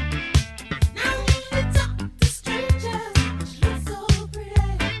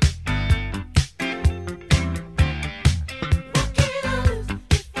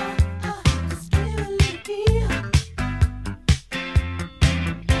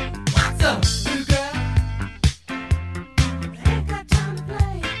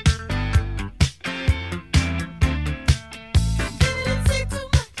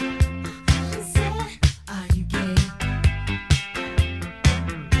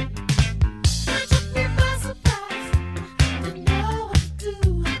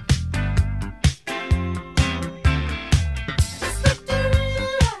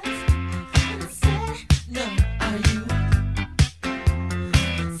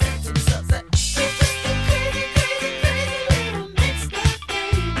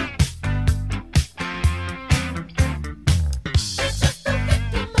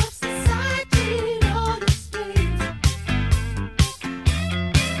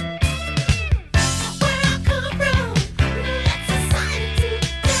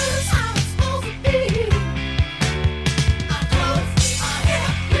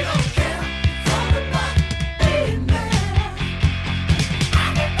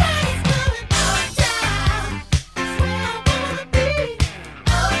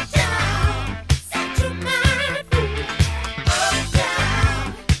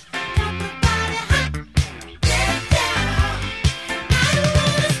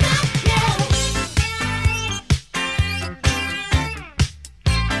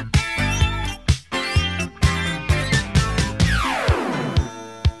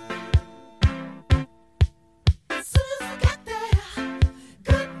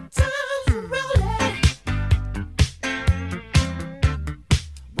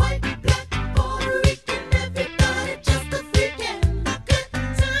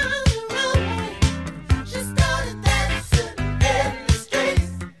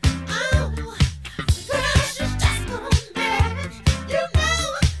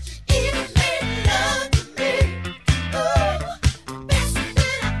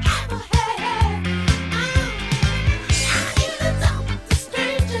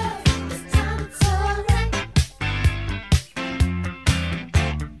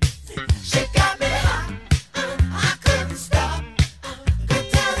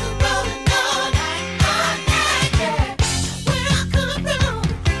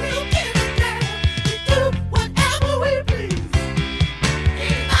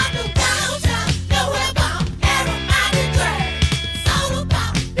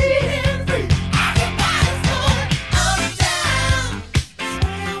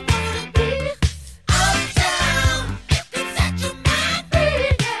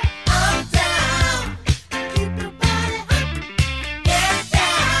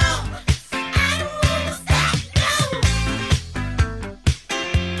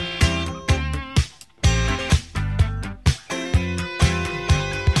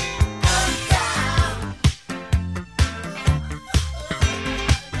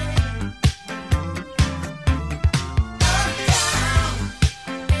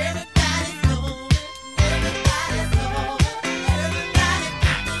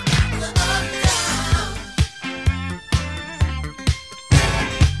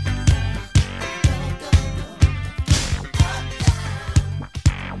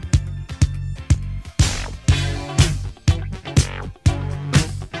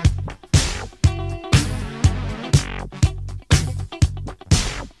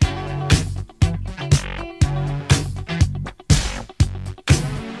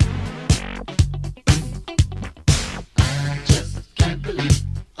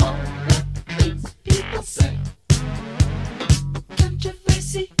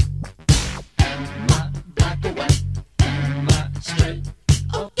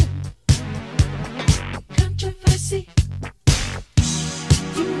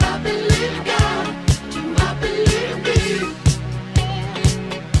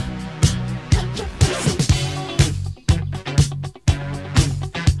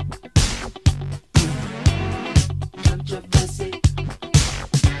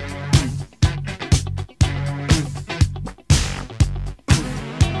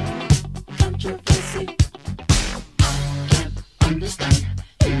 understand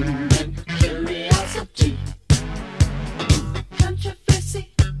human curiosity.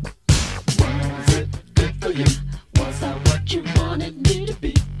 Controversy. Was it good for you? Was I what you wanted me to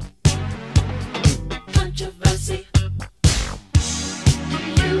be? Controversy.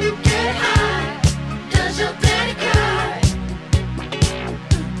 You get high. Does your daddy cry?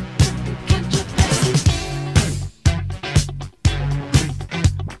 Controversy.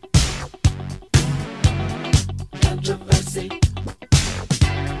 Controversy.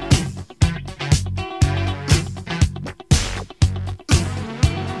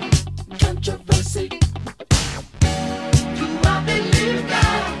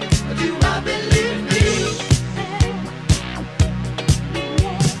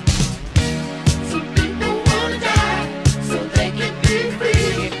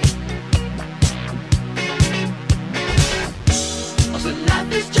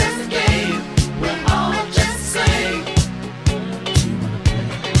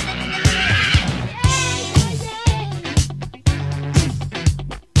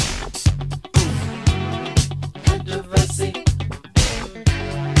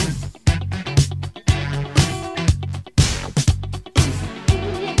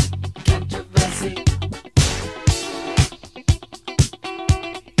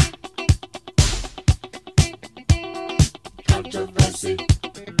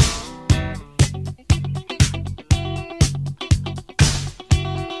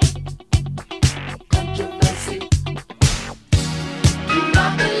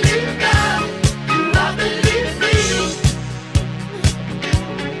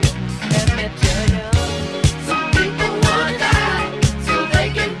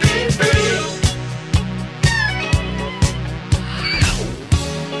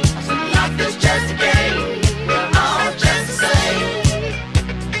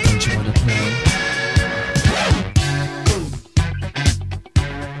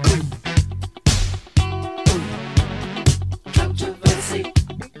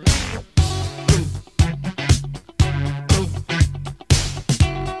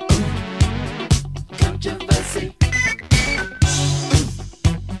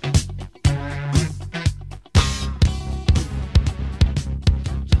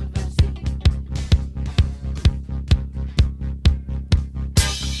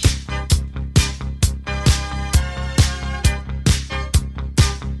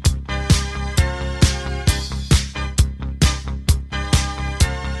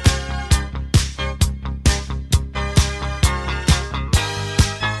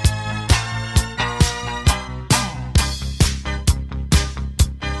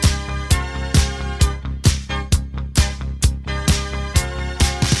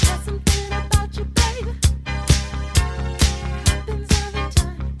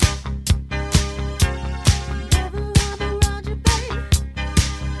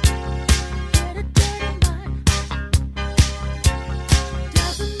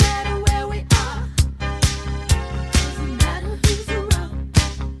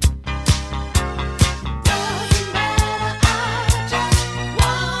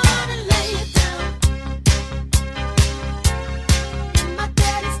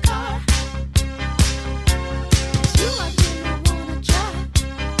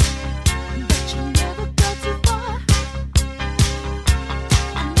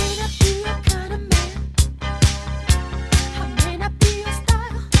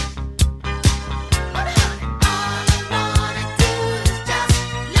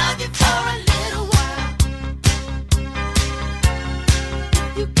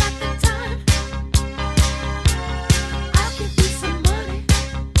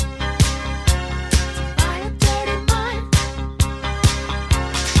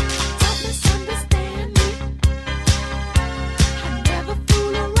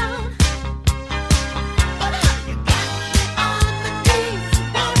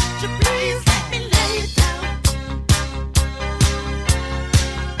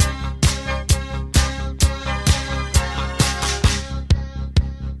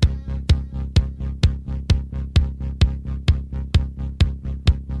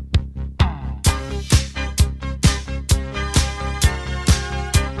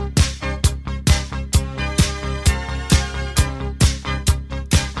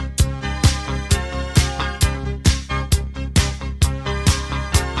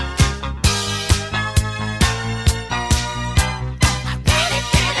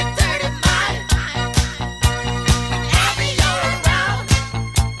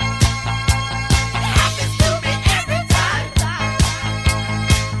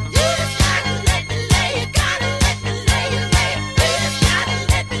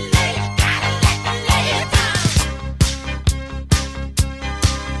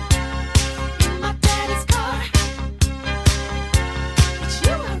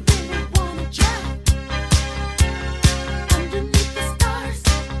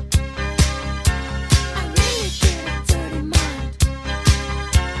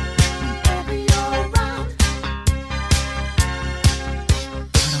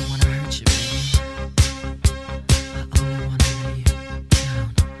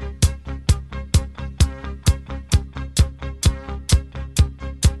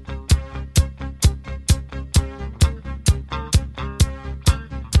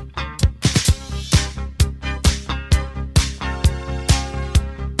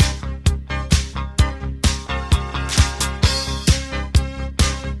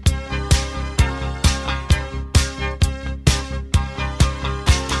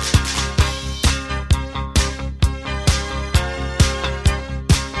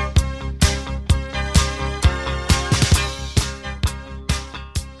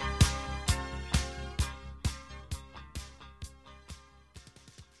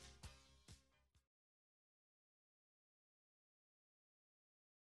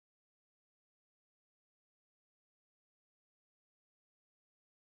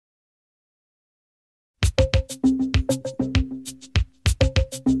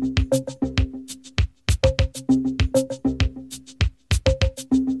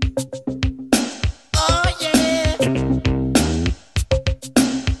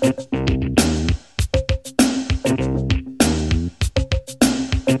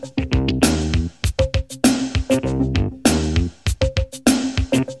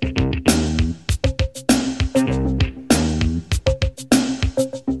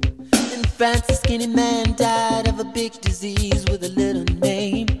 France, a skinny man died of a big disease with a little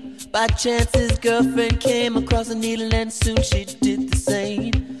name. By chance his girlfriend came across a needle and soon she did the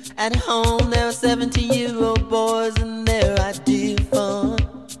same. At home there were 17-year-old boys and their idea of fun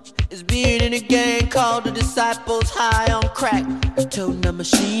is being in a gang called the Disciples, high on crack and toting a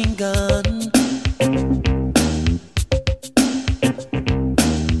machine gun.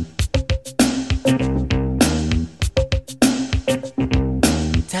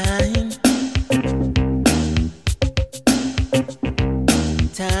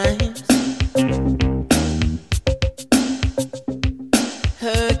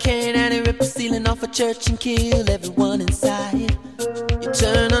 Church and kill everyone inside. You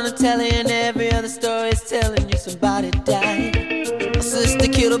turn on the telly and every other story is telling you somebody died. My sister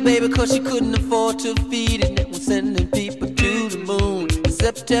killed her baby cause she couldn't afford to feed it and was sending people to the moon. In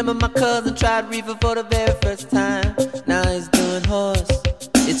September my cousin tried reefer for the very first time. Now he's doing horse.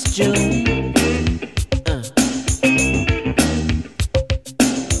 It's June.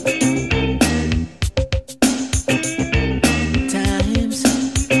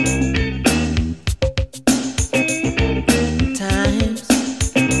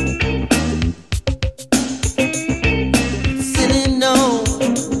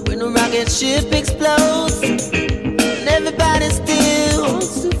 Ship explodes and everybody still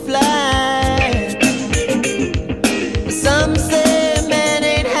wants to fly. Some say man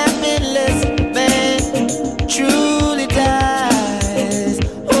ain't happy unless man truly dies.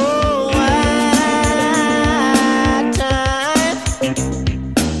 Oh, why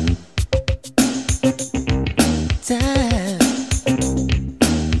time.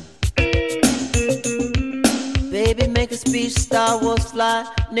 Baby, make a speech, Star Wars fly.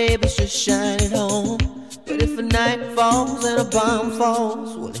 Neighbors should shine at home. But if a night falls and a bomb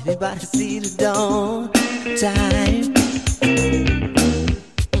falls, will anybody see the dawn? Time.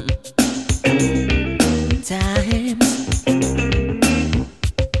 Times.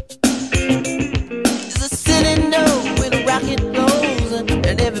 There's a city note when a rocket goes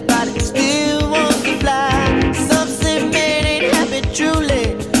and everybody still wants to fly. Some say man ain't happy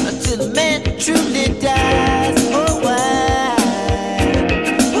truly until a man truly dies. Oh, why?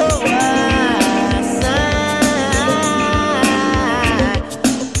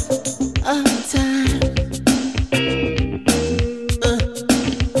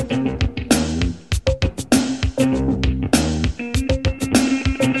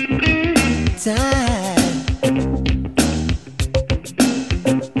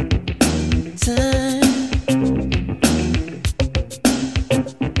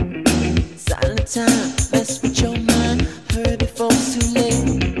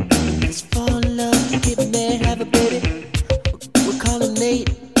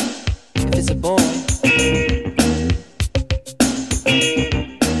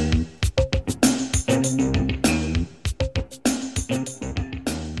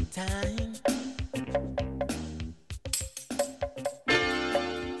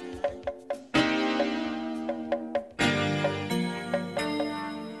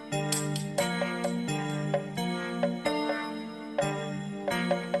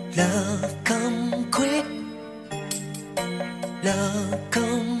 Love come quick, love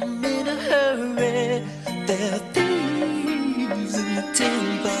come in a hurry. There are thieves in the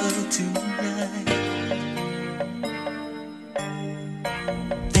temple tonight.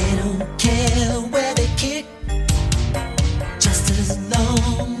 They don't care where they kick, just as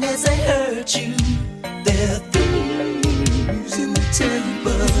long as they hurt you. There are thieves in the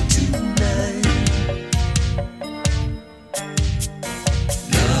temple tonight.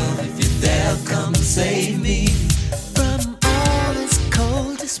 Come save me from all this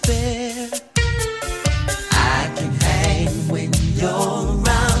cold despair. I can hang when you're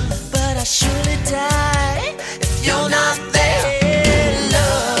around.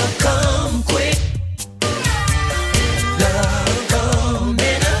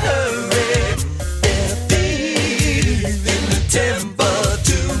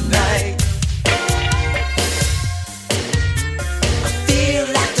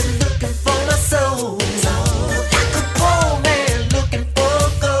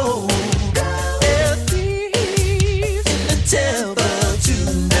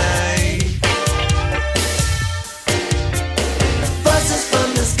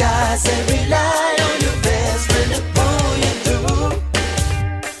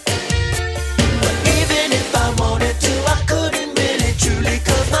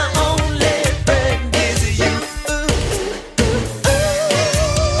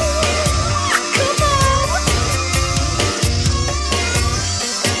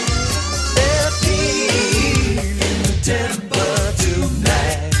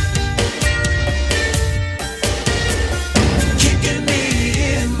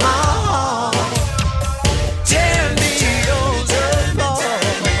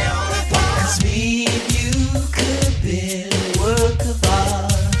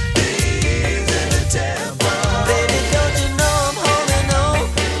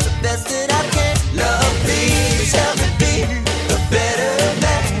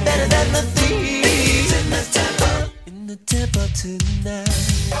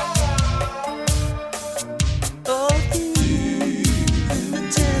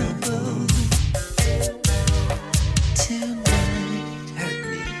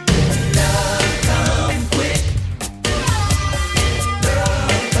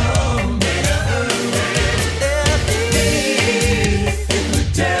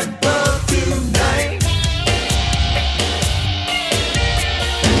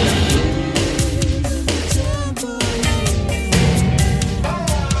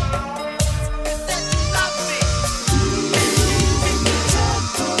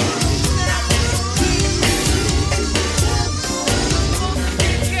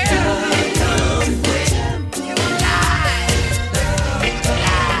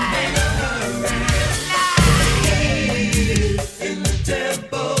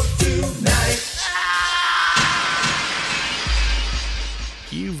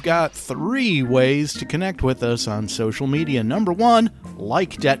 got 3 ways to connect with us on social media. Number 1,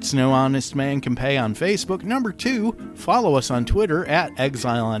 like Debts No Honest Man Can Pay on Facebook. Number 2, follow us on Twitter at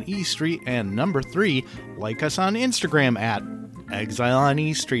Exile on E Street. And number 3, like us on Instagram at Exile on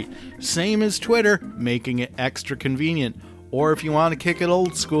E Street. Same as Twitter, making it extra convenient. Or if you want to kick it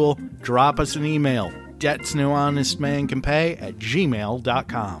old school, drop us an email,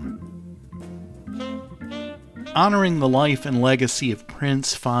 debtsnohonestmancanpay@gmail.com. Honoring the life and legacy of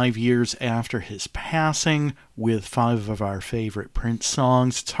Prince 5 years after his passing with 5 of our favorite Prince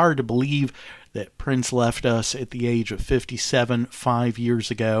songs. It's hard to believe that Prince left us at the age of 57 5 years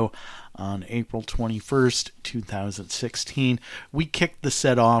ago on April 21st, 2016. We kicked the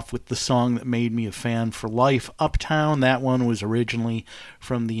set off with the song that made me a fan for life, Uptown. That one was originally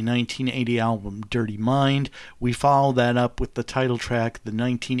from the 1980 album Dirty Mind. We followed that up with the title track, the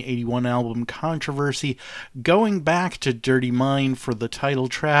 1981 album Controversy, going back to Dirty Mind for the title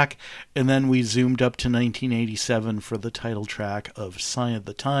track, and then we zoomed up to 1987 for the title track of Sign of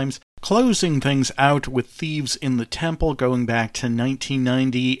the Times. Closing things out with Thieves in the Temple, going back to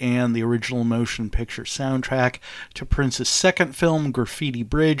 1990 and the original motion picture soundtrack to Prince's second film, Graffiti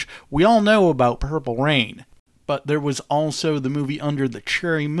Bridge. We all know about Purple Rain, but there was also the movie Under the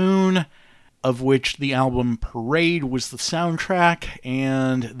Cherry Moon, of which the album Parade was the soundtrack,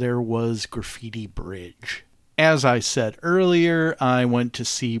 and there was Graffiti Bridge. As I said earlier, I went to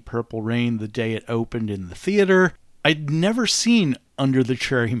see Purple Rain the day it opened in the theater. I'd never seen Under the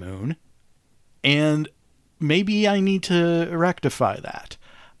Cherry Moon, and maybe I need to rectify that.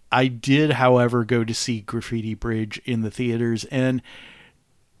 I did, however, go to see Graffiti Bridge in the theaters, and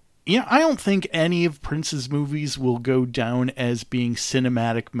I don't think any of Prince's movies will go down as being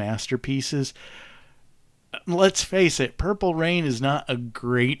cinematic masterpieces. Let's face it, Purple Rain is not a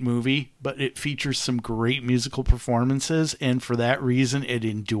great movie, but it features some great musical performances, and for that reason, it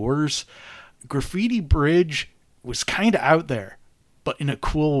endures. Graffiti Bridge was kind of out there, but in a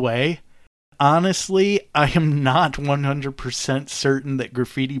cool way. Honestly, I am not 100% certain that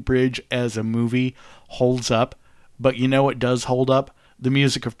Graffiti Bridge as a movie holds up, but you know what does hold up? The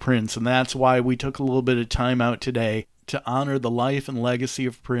music of Prince, and that's why we took a little bit of time out today to honor the life and legacy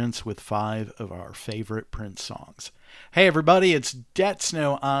of Prince with 5 of our favorite Prince songs. Hey everybody, it's Debts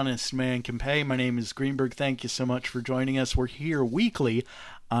No Honest Man Can Pay. My name is Greenberg. Thank you so much for joining us. We're here weekly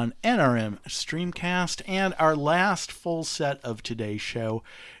on NRM Streamcast, and our last full set of today's show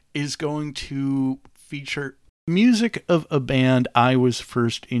is going to feature music of a band I was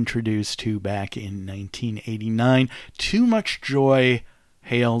first introduced to back in 1989. Too Much Joy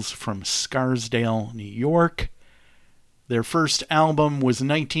hails from Scarsdale, New York. Their first album was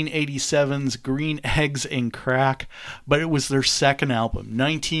 1987's Green Eggs and Crack, but it was their second album,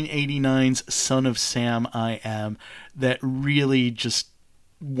 1989's Son of Sam I Am, that really just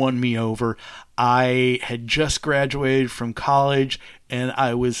won me over. I had just graduated from college and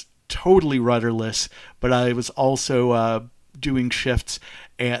I was totally rudderless, but I was also doing shifts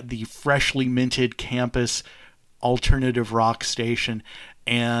at the freshly minted campus alternative rock station,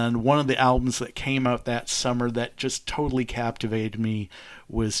 and one of the albums that came out that summer that just totally captivated me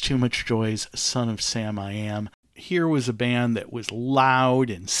was Too Much Joy's Son of Sam I Am. Here was a band that was loud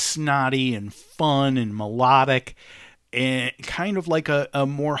and snotty and fun and melodic, and kind of like a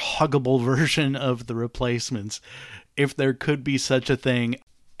more huggable version of the Replacements, if there could be such a thing.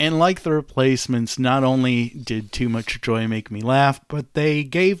 And like the Replacements, not only did Too Much Joy make me laugh, but they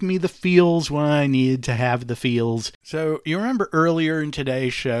gave me the feels when I needed to have the feels. So you remember earlier in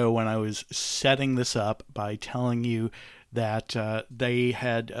today's show when I was setting this up by telling you that they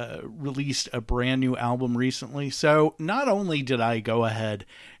had released a brand new album recently. So not only did I go ahead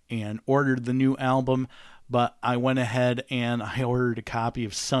and order the new album, but I went ahead and I ordered a copy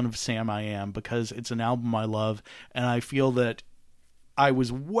of Son of Sam I Am because it's an album I love, and I feel that I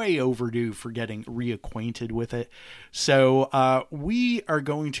was way overdue for getting reacquainted with it. So we are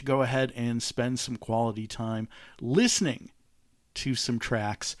going to go ahead and spend some quality time listening to some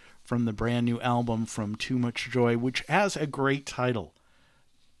tracks from the brand new album from Too Much Joy, which has a great title.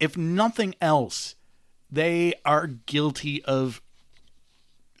 If nothing else, they are guilty of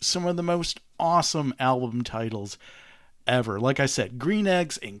some of the most awesome album titles ever. Like I said, Green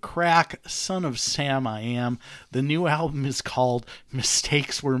Eggs and Crack, Son of Sam I Am. The new album is called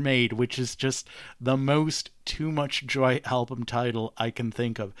Mistakes Were Made, which is just the most Too Much Joy album title I can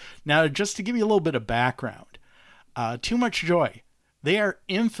think of. Now, just to give you a little bit of background, Too Much Joy, they are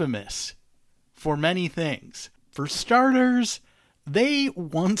infamous for many things. For starters, they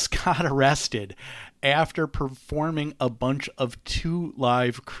once got arrested after performing a bunch of 2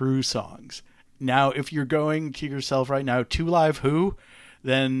 Live Crew songs. Now, if you're going to yourself right now, 2 Live who?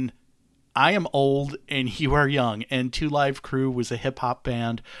 then I am old and you are young. And Two Live Crew was a hip-hop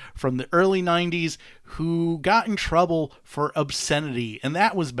band from the early 90s who got in trouble for obscenity. And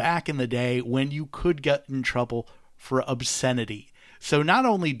that was back in the day when you could get in trouble for obscenity. So not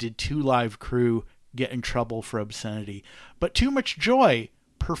only did Two Live Crew get in trouble for obscenity, but Too Much Joy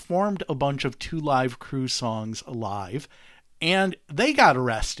performed a bunch of Two Live Crew songs live, and they got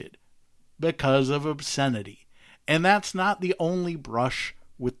arrested because of obscenity. And that's not the only brush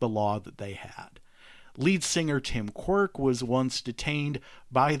with the law that they had. Lead singer Tim Quirk was once detained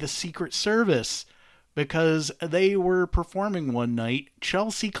by the Secret Service because they were performing one night.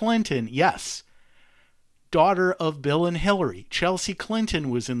 Chelsea Clinton, yes, daughter of Bill and Hillary, Chelsea Clinton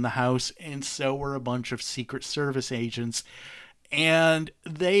was in the house, and so were a bunch of Secret Service agents. And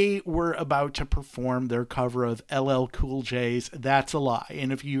they were about to perform their cover of LL Cool J's That's a Lie.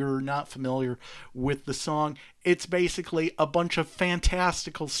 And if you're not familiar with the song, it's basically a bunch of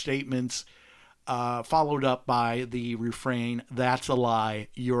fantastical statements followed up by the refrain, That's a lie,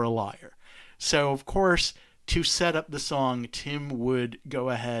 you're a liar. So, of course, to set up the song, Tim would go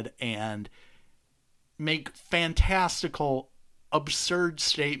ahead and make fantastical, absurd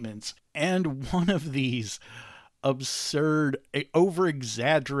statements. And one of these absurd,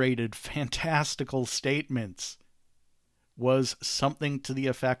 over-exaggerated, fantastical statements was something to the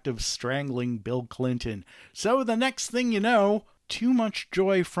effect of strangling Bill Clinton. So the next thing you know, Too Much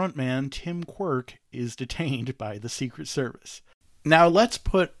Joy frontman Tim Quirk is detained by the Secret Service. Now let's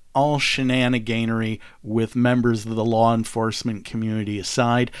put all shenaniganery with members of the law enforcement community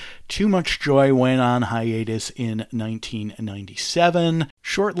aside. Too Much Joy went on hiatus in 1997,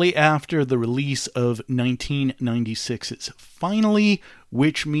 shortly after the release of 1996's Finally,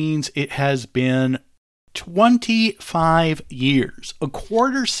 which means it has been 25 years, a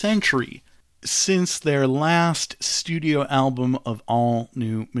quarter century, since their last studio album of all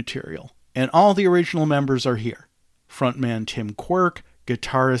new material. And all the original members are here. Frontman Tim Quirk,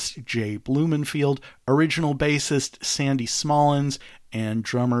 guitarist Jay Blumenfield, original bassist Sandy Smallins, and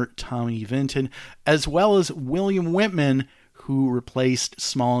drummer Tommy Vinton, as well as William Whitman, who replaced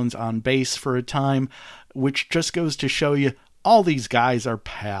Smallins on bass for a time, which just goes to show you all these guys are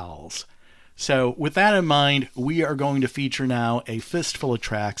pals. So with that in mind, we are going to feature now a fistful of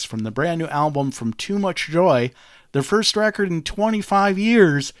tracks from the brand new album from Too Much Joy, their first record in 25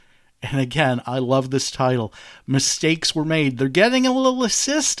 years. And again, I love this title. Mistakes Were Made. They're getting a little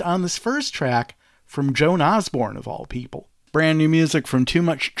assist on this first track from Joan Osborne, of all people. Brand new music from Too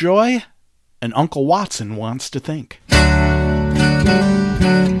Much Joy, and Uncle Watson Wants to Think.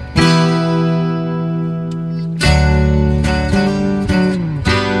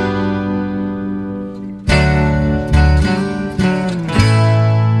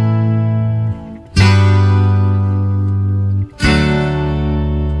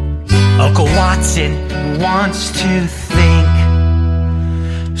 Uncle Watson wants to think,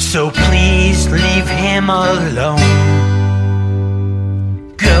 so please leave him alone.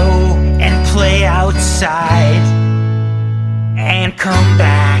 Go and play outside and come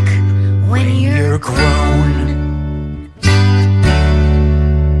back when you're grown.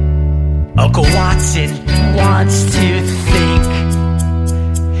 Uncle Watson wants to think.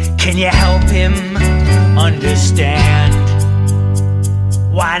 Can you help him understand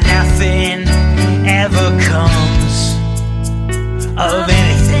why nothing ever comes of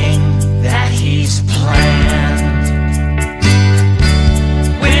anything that he's planned?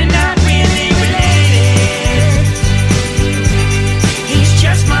 We're not really related. He's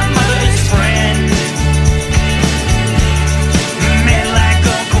just my mother's friend. Men like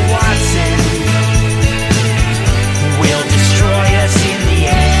Uncle Watson will destroy us in the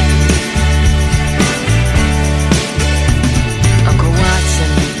end. Uncle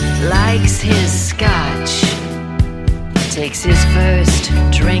Watson likes his scotch, takes his first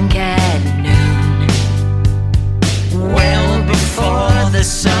drink at noon. Well before the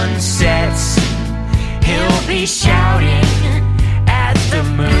sun sets, he'll be shouting at the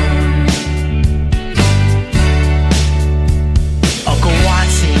moon. Uncle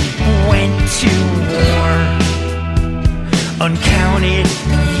Watson went to war uncounted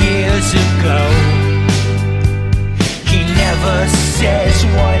years ago. He never says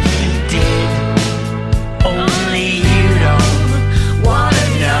what he did, only you don't wanna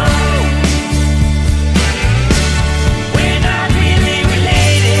know. We're not really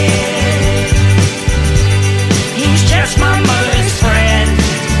related. He's just my mother's friend.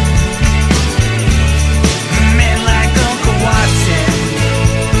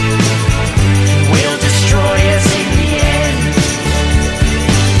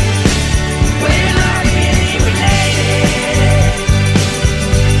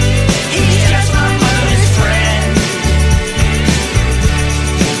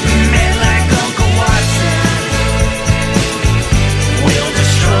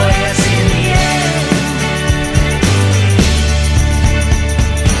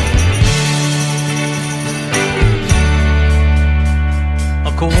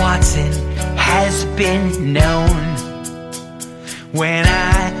 Uncle Watson has been known when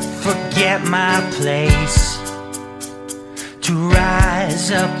I forget my place to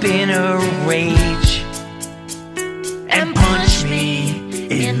rise up in a rage and punch me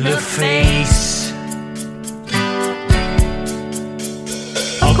in the face.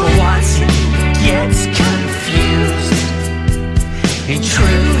 Uncle Watson gets confused. In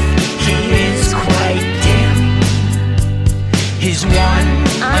truth, he is quite dim. His one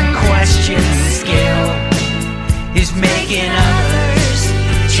unquestioned skill is making others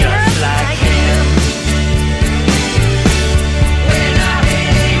just like him. We're not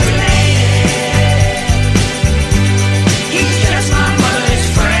really related. He's just my mother's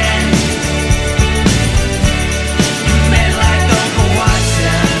friend. Men like Uncle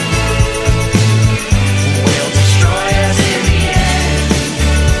Watson will destroy us in the end.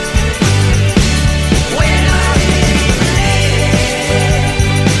 We're not really related.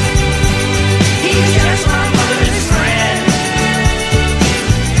 He's just my mother's friend.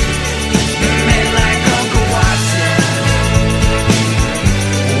 Men like Uncle Watson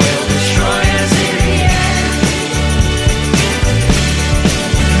will destroy us in the end.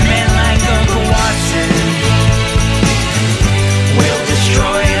 Men like Uncle Watson will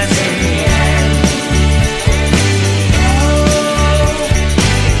destroy us in the end.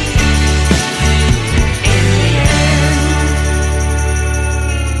 In the end.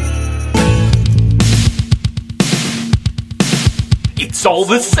 It's all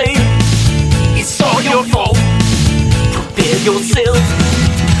the same, it's all your fault. Prepare yourself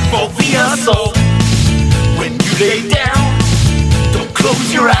for the assault. When you lay down, don't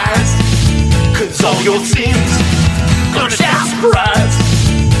close your eyes, 'cause all your sins gonna shout surprise.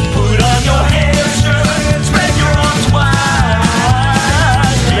 Put on your hair shirt, spread your arms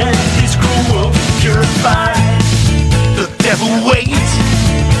wide. Let this cruel world be purified. The devil waits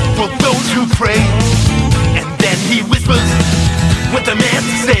for those who pray, and then he whispers what the man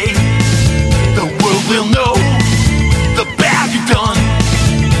to say. The world will know the bad you've done.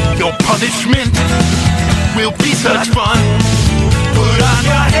 Your punishment will be such fun. Put on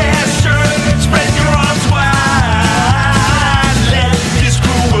your hair shirt, spread your arms wide. Let this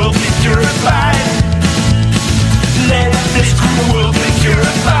cruel world be purified. Let this cruel world be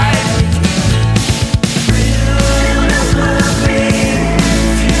purified.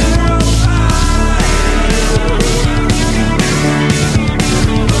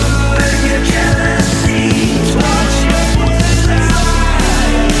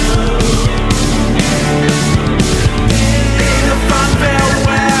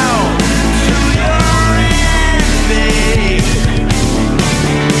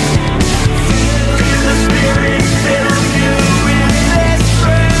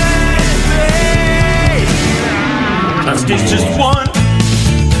 There's just one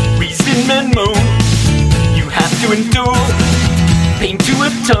reason men moan. You have to endure pain to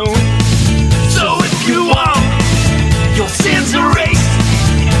atone. So if you want your sins erased,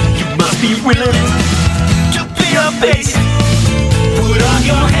 you must be willing to be abased. Put on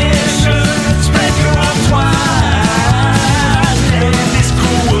your hair shirt, spread your arms wide. Let this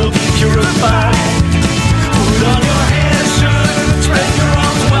cruel world be purified. Put on your hair shirt, spread your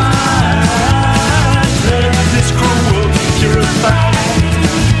arms wide. Let this cruel world be purified.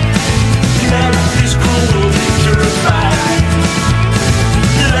 Let this cruel world be purified.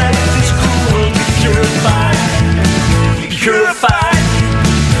 Let this cruel world be purified. Be purified.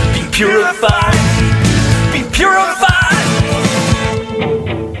 Be purified. Be purified.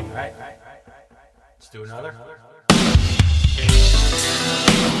 Let's do another.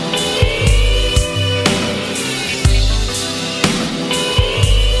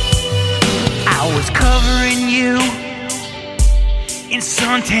 I was covering you in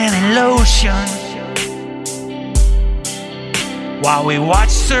suntan and lotion while we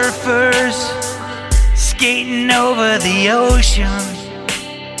watched surfers skating over the ocean.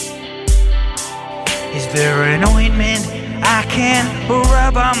 Is there an ointment I can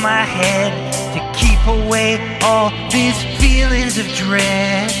rub on my head to keep away all these feelings of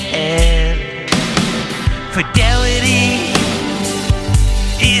dread? Fidelity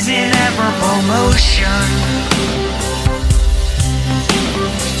is an admirable motion,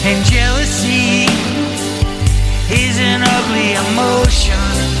 and jealousy is an ugly emotion.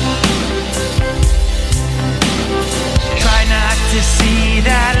 Try not to see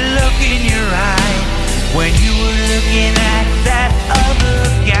that look in your eye when you were looking at that other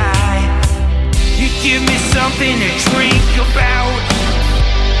guy. You give me something to drink about.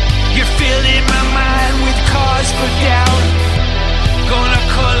 You're filling my mind with cause for doubt. Gonna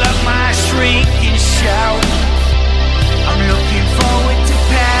call up my shrink and shout. I'm looking forward to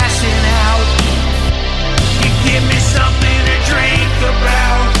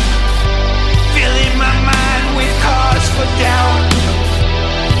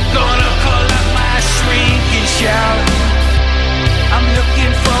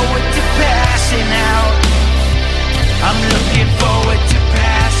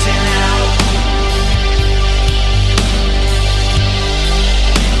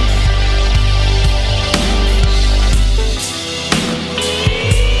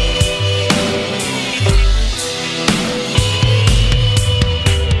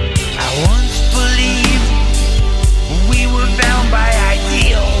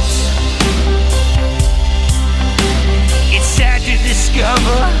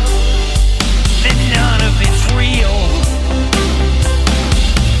discover that none of it's real.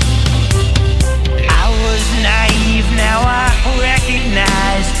 I was naive, now I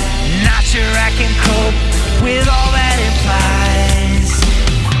recognize. Not sure I can cope with all that implies.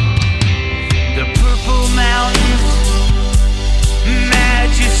 The purple mountains,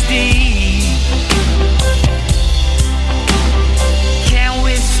 majesty, can't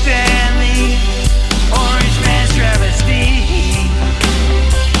withstand the orange man's travesty.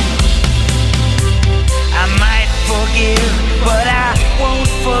 I might forgive, but I won't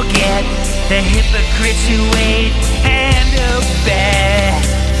forget the hypocrites who ate and abet.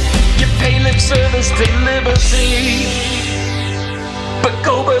 You pay lip service to liberty, but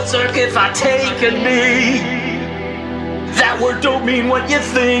go berserk if I take a knee. That word don't mean what you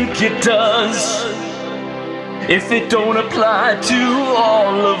think it does if it don't apply to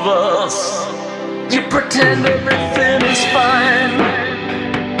all of us. You pretend everything is fine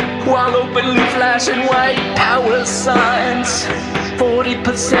while openly flashing white power signs.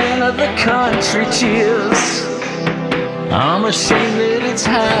 40% of the country cheers. I'm ashamed that it's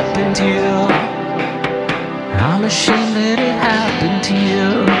happened to you. I'm ashamed that it happened to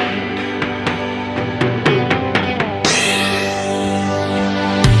you.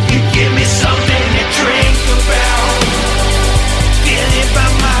 Give me something to drink about. Filling my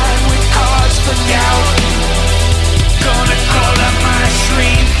mind with cause for doubt. Gonna call up my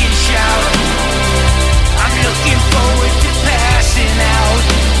shrink and shout. I'm looking forward to passing out.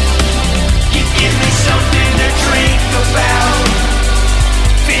 You give me something to drink about.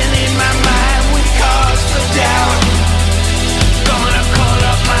 Filling my mind with cause for doubt. Gonna call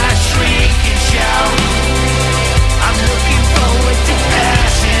up my shrink and shout. I'm looking forward to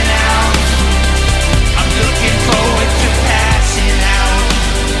passing out. I'm looking forward to passing out.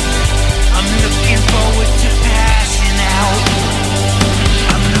 I'm looking forward to passing out.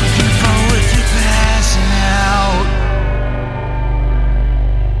 I'm looking forward to passing out.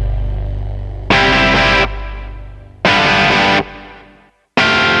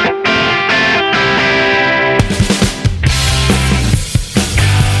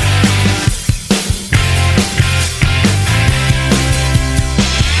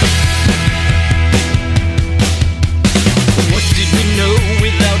 What did we know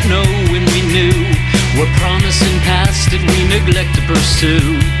without knowing we knew? What promising past did we neglect to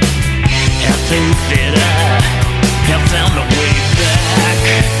pursue? I think that I have found a way back.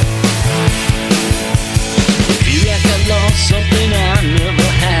 Feel like I lost something I never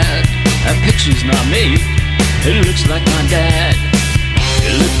had. That picture's not me, it looks like my dad.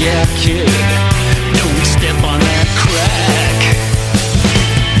 Look out, kid, don't step on that crack.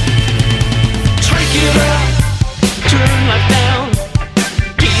 Drink it up, turn life down.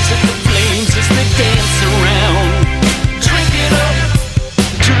 Gaze at the flames as they dance around. Drink it up,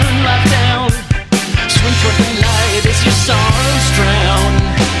 turn life down. Swim toward the light as your sorrows drown.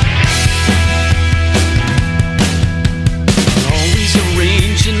 Always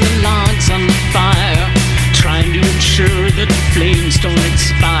arranging the logs on the fire, trying to ensure that the flames don't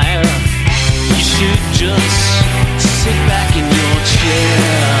expire. You should just sit back in your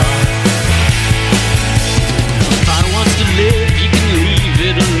chair. If I wants to live, you can leave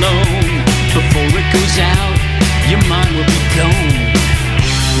it alone. Before it goes out, your mind will be gone.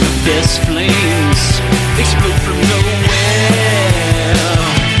 The best flames explode from nowhere.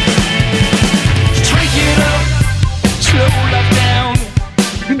 Drink it up, slow life down.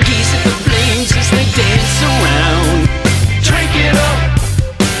 Gaze at the flames as they dance around. Drink it up,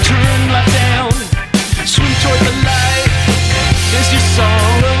 turn life down. Swim toward the light as your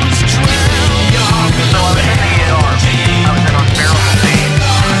sorrows drown. So I was in the ER. I was in hospital disease.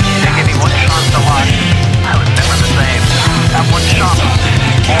 They gave me one shot to life. I was never the same. That one shot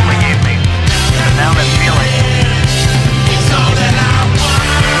only gave me. And now that feeling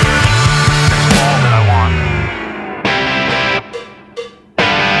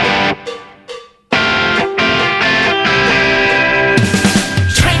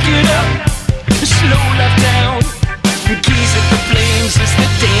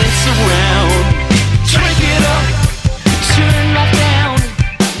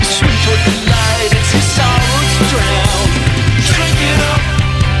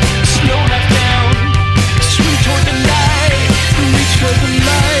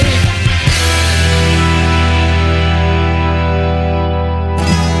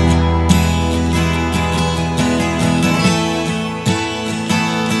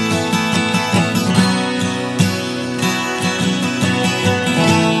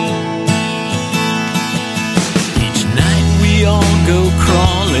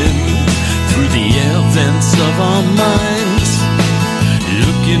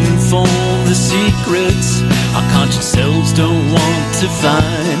of all the secrets our conscious selves don't want to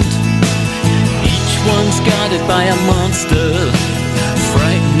find. Each one's guided by a monster,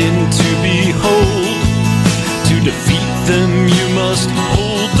 frightening to behold. To defeat them you must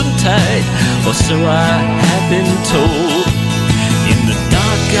hold them tight, or so I have been told. In the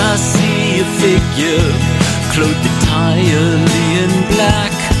dark I see a figure, clothed entirely in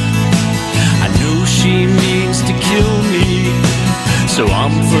black. I know she means to kill me, so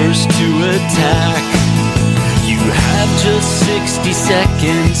I'm first to attack. You have just 60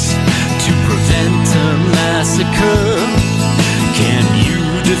 seconds to prevent a massacre. Can you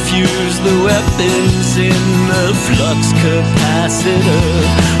defuse the weapons in the flux capacitor?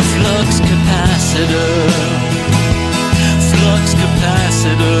 Flux capacitor. Flux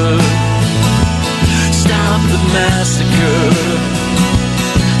capacitor. Stop the massacre.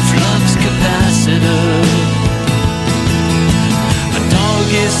 Flux capacitor. A dog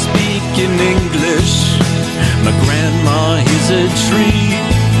is speaking English. My grandma is a tree.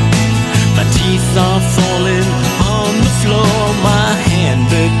 My teeth are falling on the floor. My hand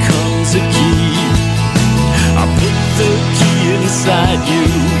becomes a key. I put the key inside you.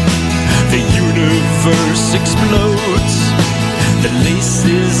 The universe explodes. The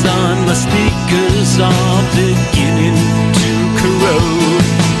laces on my sneakers are beginning to corrode.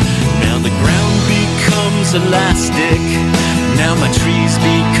 Now the ground becomes elastic. Now my trees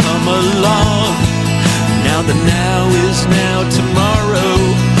become a log. Now the now is now tomorrow.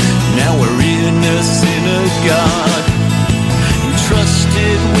 Now we're in a synagogue.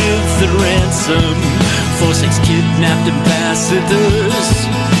 Entrusted with the ransom for 6 kidnapped ambassadors.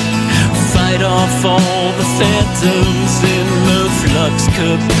 Fight off all the phantoms in the flux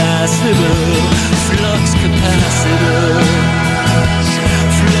capacitor. Flux capacitor.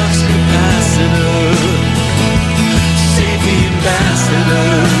 Flux capacitor. Save the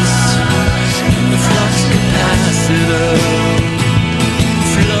ambassadors. The flux capacitor.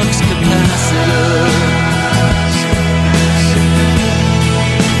 Flux capacitor.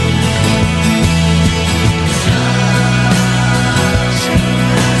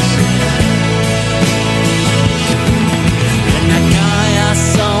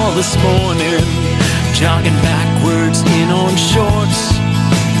 This morning, jogging backwards in on shorts,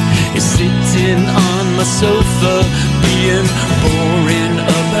 is sitting on my sofa, being boring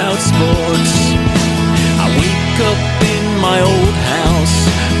about sports. I wake up in my old house,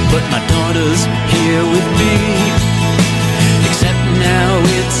 but my daughter's here with me. Except now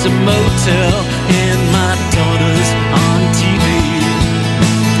it's a motel, and my daughter's on TV.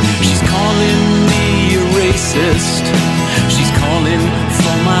 She's calling me a racist. She's calling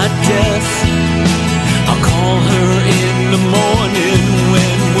for my death. I'll call her in the morning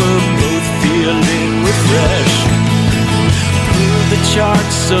when we're both feeling refreshed. Per the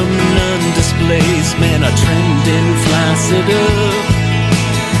charts, some non-displays, men are trending flaccider.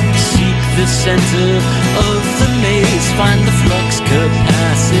 Seek the center of the maze, find the flux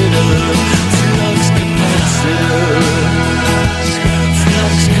capacitor. Flux capacitor.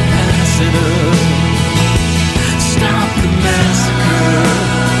 Flux capacitor. Stop the massacre.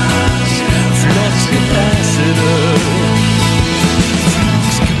 Flux capacitor. Flux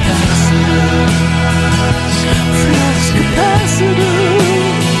capacitor. Flux capacitor.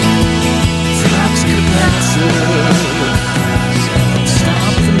 Flux capacitor.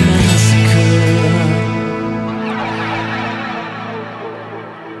 Stop the massacre.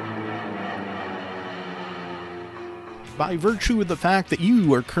 By virtue of the fact that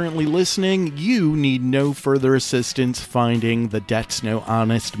you are currently listening, you need no further assistance finding the Debts No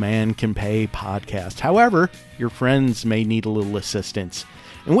Honest Man Can Pay podcast. However, your friends may need a little assistance.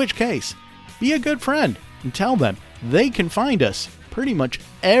 In which case, be a good friend and tell them they can find us pretty much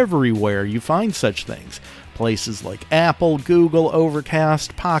everywhere you find such things. Places like Apple, Google,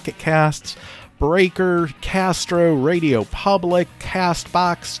 Overcast, Pocket Casts, Breaker, Castro, Radio Public,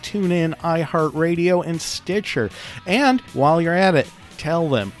 CastBox, TuneIn, iHeartRadio, and Stitcher. And while you're at it, tell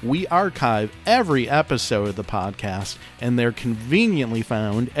them we archive every episode of the podcast, and they're conveniently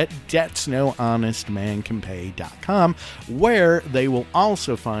found at debtsnohonestmancanpay.com, where they will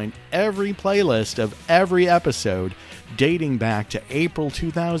also find every playlist of every episode dating back to April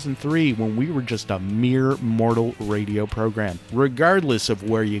 2003, when we were just a mere mortal radio program. Regardless of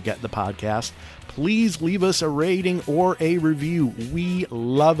where you get the podcast, please leave us a rating or a review. We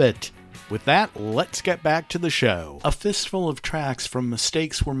love it. With that, let's get back to the show. A Fistful of Tracks from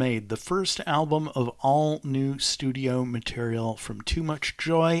Mistakes Were Made, the first album of all new studio material from Too Much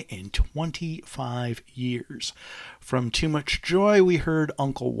Joy in 25 years. From Too Much Joy, we heard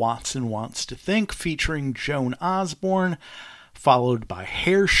Uncle Watson Wants to Think, featuring Joan Osborne. followed by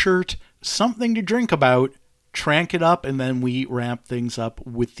Hair Shirt, Something to Drink About, Trank It Up, and then we wrap things up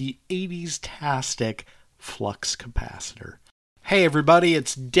with the 80s-tastic Flux Capacitor. Hey everybody,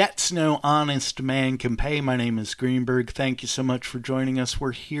 it's Debt's No Honest Man Can Pay. My name is Greenberg. Thank you so much for joining us.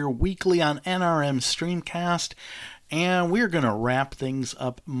 We're here weekly on NRM Streamcast, and we're going to wrap things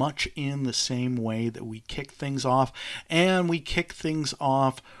up much in the same way that we kick things off. And we kick things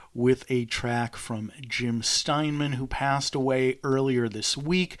off with a track from Jim Steinman, who passed away earlier this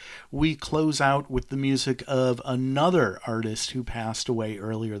week. We close out with the music of another artist who passed away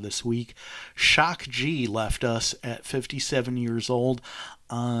earlier this week. Shock G left us at 57 years old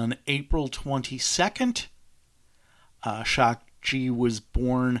on April 22nd. Shock G was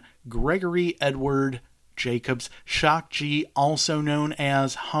born Gregory Edward Jacobs. Shock G, also known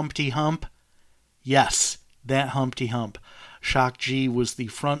as Humpty Hump. Yes, that Humpty Hump. Shock G was the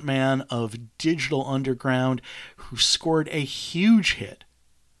frontman of Digital Underground, who scored a huge hit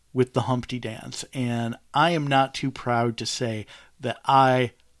with the Humpty Dance. And I am not too proud to say that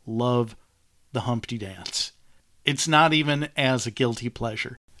I love the Humpty Dance. It's not even as a guilty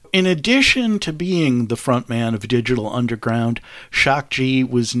pleasure. In addition to being the frontman of Digital Underground, Shock G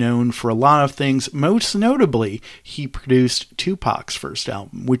was known for a lot of things. Most notably, he produced Tupac's first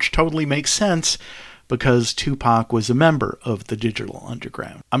album, which totally makes sense because Tupac was a member of the Digital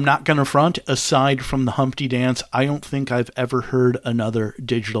Underground. I'm not going to front, aside from the Humpty Dance, I don't think I've ever heard another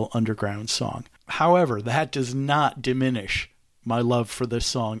Digital Underground song. However, that does not diminish my love for this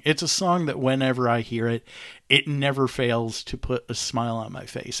song. It's a song that whenever I hear it, it never fails to put a smile on my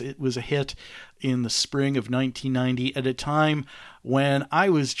face. It was a hit in the spring of 1990 at a time when I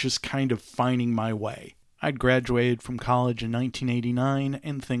was just kind of finding my way. I'd graduated from college in 1989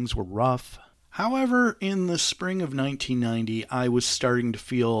 and things were rough. However, in the spring of 1990, I was starting to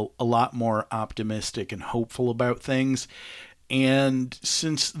feel a lot more optimistic and hopeful about things. And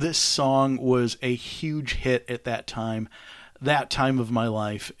since this song was a huge hit at that time of my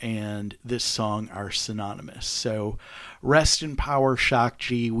life and this song are synonymous. So rest in power, Shock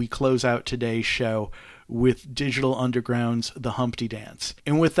G. We close out today's show with Digital Underground's The Humpty Dance.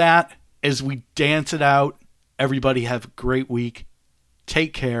 And with that, as we dance it out, everybody have a great week.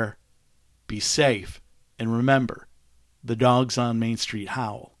 Take care. Be safe, and remember, the dogs on Main Street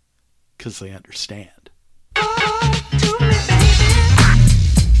howl, 'cause they understand.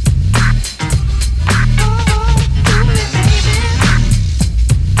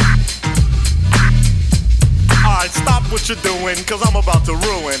 Alright, stop what you're doing, 'cause I'm about to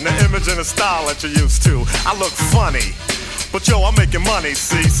ruin the image and the style that you're used to. I look funny, but yo, I'm making money,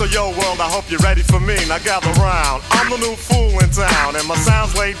 see? So yo, world, I hope you're ready for me. Now gather round. I'm the new fool in town, and my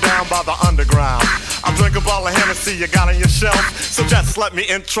sound's laid down by the underground. I drink a bottle of Hennessy you got on your shelf, so just let me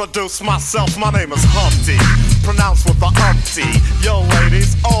introduce myself. My name is Humpty, pronounced with the umpty. Yo,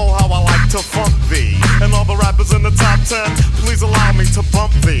 ladies, oh, how I like to funk thee. And all the rappers in the top 10, please allow me to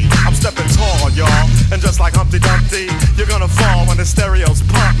bump thee. I'm stepping tall, y'all, and just like Humpty Dumpty, you're gonna fall when the stereos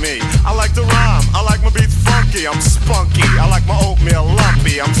pump me. I like to rhyme, I like my beats funky, I'm spunky. I like my oatmeal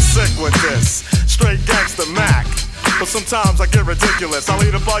lumpy, I'm sick with this. Straight gangster Mac. But sometimes I get ridiculous. I'll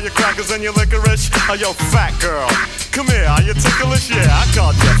eat up all your crackers and your licorice. Oh, yo, fat girl, come here, are you ticklish? Yeah, I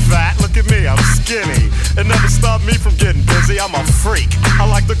called you fat. Look at me, I'm skinny. It never stopped me from getting busy. I'm a freak. I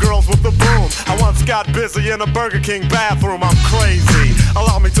like the girls with the broom. I once got busy in a Burger King bathroom. I'm crazy.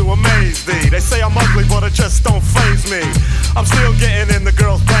 Allow me to amaze thee. They say I'm ugly, but it just don't faze me. I'm still getting in the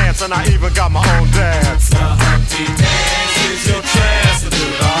girls' pants, and I even got my own dance. The Humpty Dance is your chance to do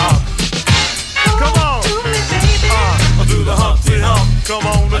the hump. Come on. Do the Humpty Hump. Come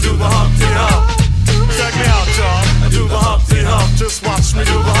on, I do the Humpty Hump. Check me out, y'all. I do the Humpty Hump. Just watch me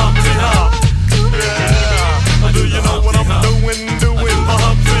do the Humpty Hump. Yeah. Do you know what I'm doing? Doing the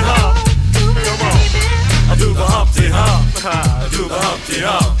Humpty Hump. Come on. I do the Humpty Hump. I do the Humpty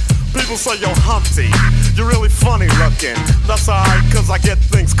Hump. People say, yo, Humpty, you're really funny looking. That's alright, 'cause I get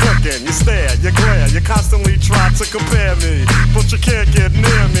things cooking. You stare, you glare, you constantly try to compare me, but you can't get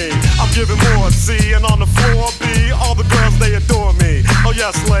near me. I'm giving more C, and on the floor B, all the girls, they adore me. Oh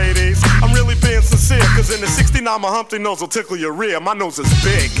yes, ladies, I'm really being sincere, 'cause in the 69, my Humpty nose will tickle your rear. My nose is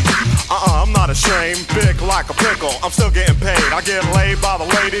big. I'm not ashamed, big like a pickle. I'm still getting paid, I get laid by the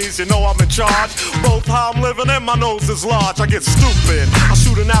ladies. You know I'm in charge, both how I'm living and my nose is large. I get stupid, I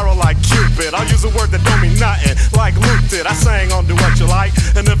shoot an arrow like Cupid. I'll use a word that don't mean nothing, like Luke did. I sang on Do What You Like,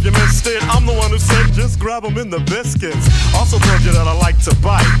 and if you missed it, I'm the one who said just grab them in the biscuits. Also told you that I like to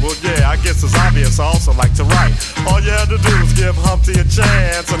bite. Well yeah, I guess it's obvious I also like to write. All you had to do was give Humpty a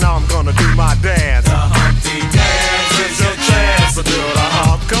chance, and now I'm gonna do my dance. The Humpty Dance is your chance to do the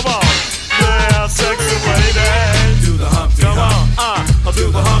hump. Come on, yeah, sexy lady, do the Humpty Hump. do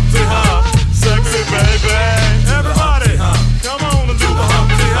the Humpty Hump. Sexy baby, everybody, come on and do the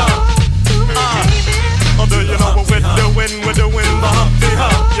Humpty Hump. Oh, do you know what we're doing? We're doing the Humpty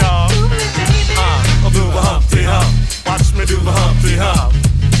Hump, y'all. I'll do the Humpty Hump. Watch me do the Humpty Hump.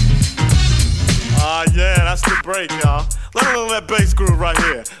 Yeah, that's the break, y'all. Let me know that bass groove right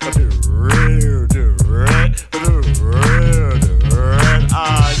here.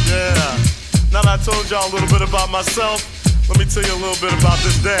 Yeah. Now that I told y'all a little bit about myself, let me tell you a little bit about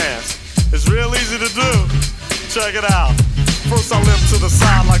this dance. It's real easy to do. Check it out. First I limped to the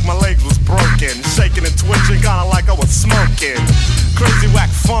side like my legs was broken, shaking and twitching, kinda like I was smoking. Crazy, whack,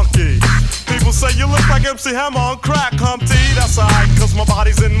 funky. People say you look like MC Hammer on crack, Humpty. That's alright, cause my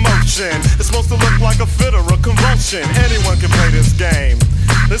body's in motion. It's supposed to look like a fit or a convulsion. Anyone can play this game.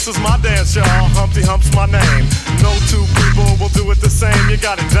 This is my dance, y'all. Humpty Hump's my name. No two people will do it the same. You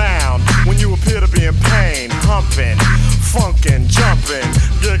got it down when you appear to be in pain. Humping, funkin', jumping,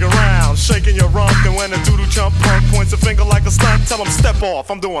 gig around, shaking your rump. And when a doodle chump punk points a finger like a stunt, tell him step off.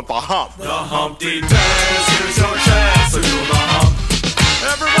 I'm doing the hump. The Humpty dance, here's your chance to do the hump.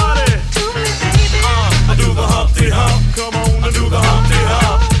 Everybody, I do the Humpty Hump. Come on and do the Humpty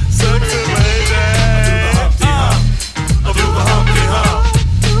Hump. Sexy lady, I do the Humpty Hump.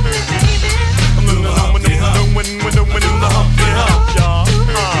 I'm doing the Humpty Hump. We're doing the Humpty Hump, y'all.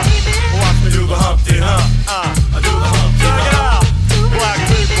 Watch me do the Humpty Hump. I do the Humpty Hump. Check it out, black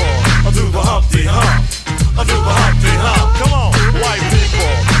people. I do the Humpty Hump. I do the Humpty Hump. Come on, white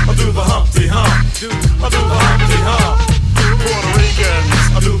people. I do the Humpty Hump. I do the Humpty Hump. Puerto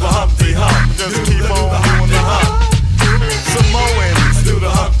Ricans, I do the Humpty Hump. Just keep on doing the hump. Samoans, do the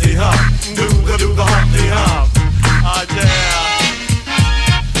Humpty Hump. Do the Humpty Hump. Yeah.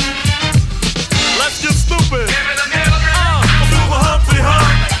 Let's get stupid. I do the Humpty Hump.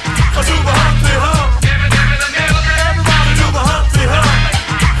 I do the Humpty Hump. Everybody do the Humpty Hump.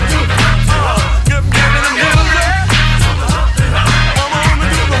 Do the Humpty Hump. Give me the middle break. Come on and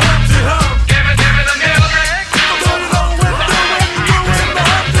do the Humpty Hump. Give me the middle break. Don't know when doing the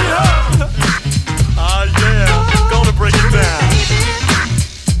Humpty Hump. Yeah. Gonna break it down.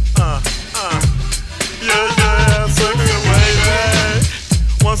 Yeah, sexy lady.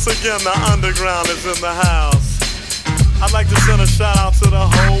 Once again, the underground is in the house. I'd like to send a shout out to the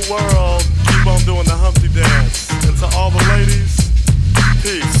whole world. Keep on doing the Humpty dance. And to all the ladies,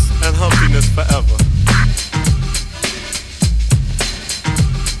 peace and humpiness forever.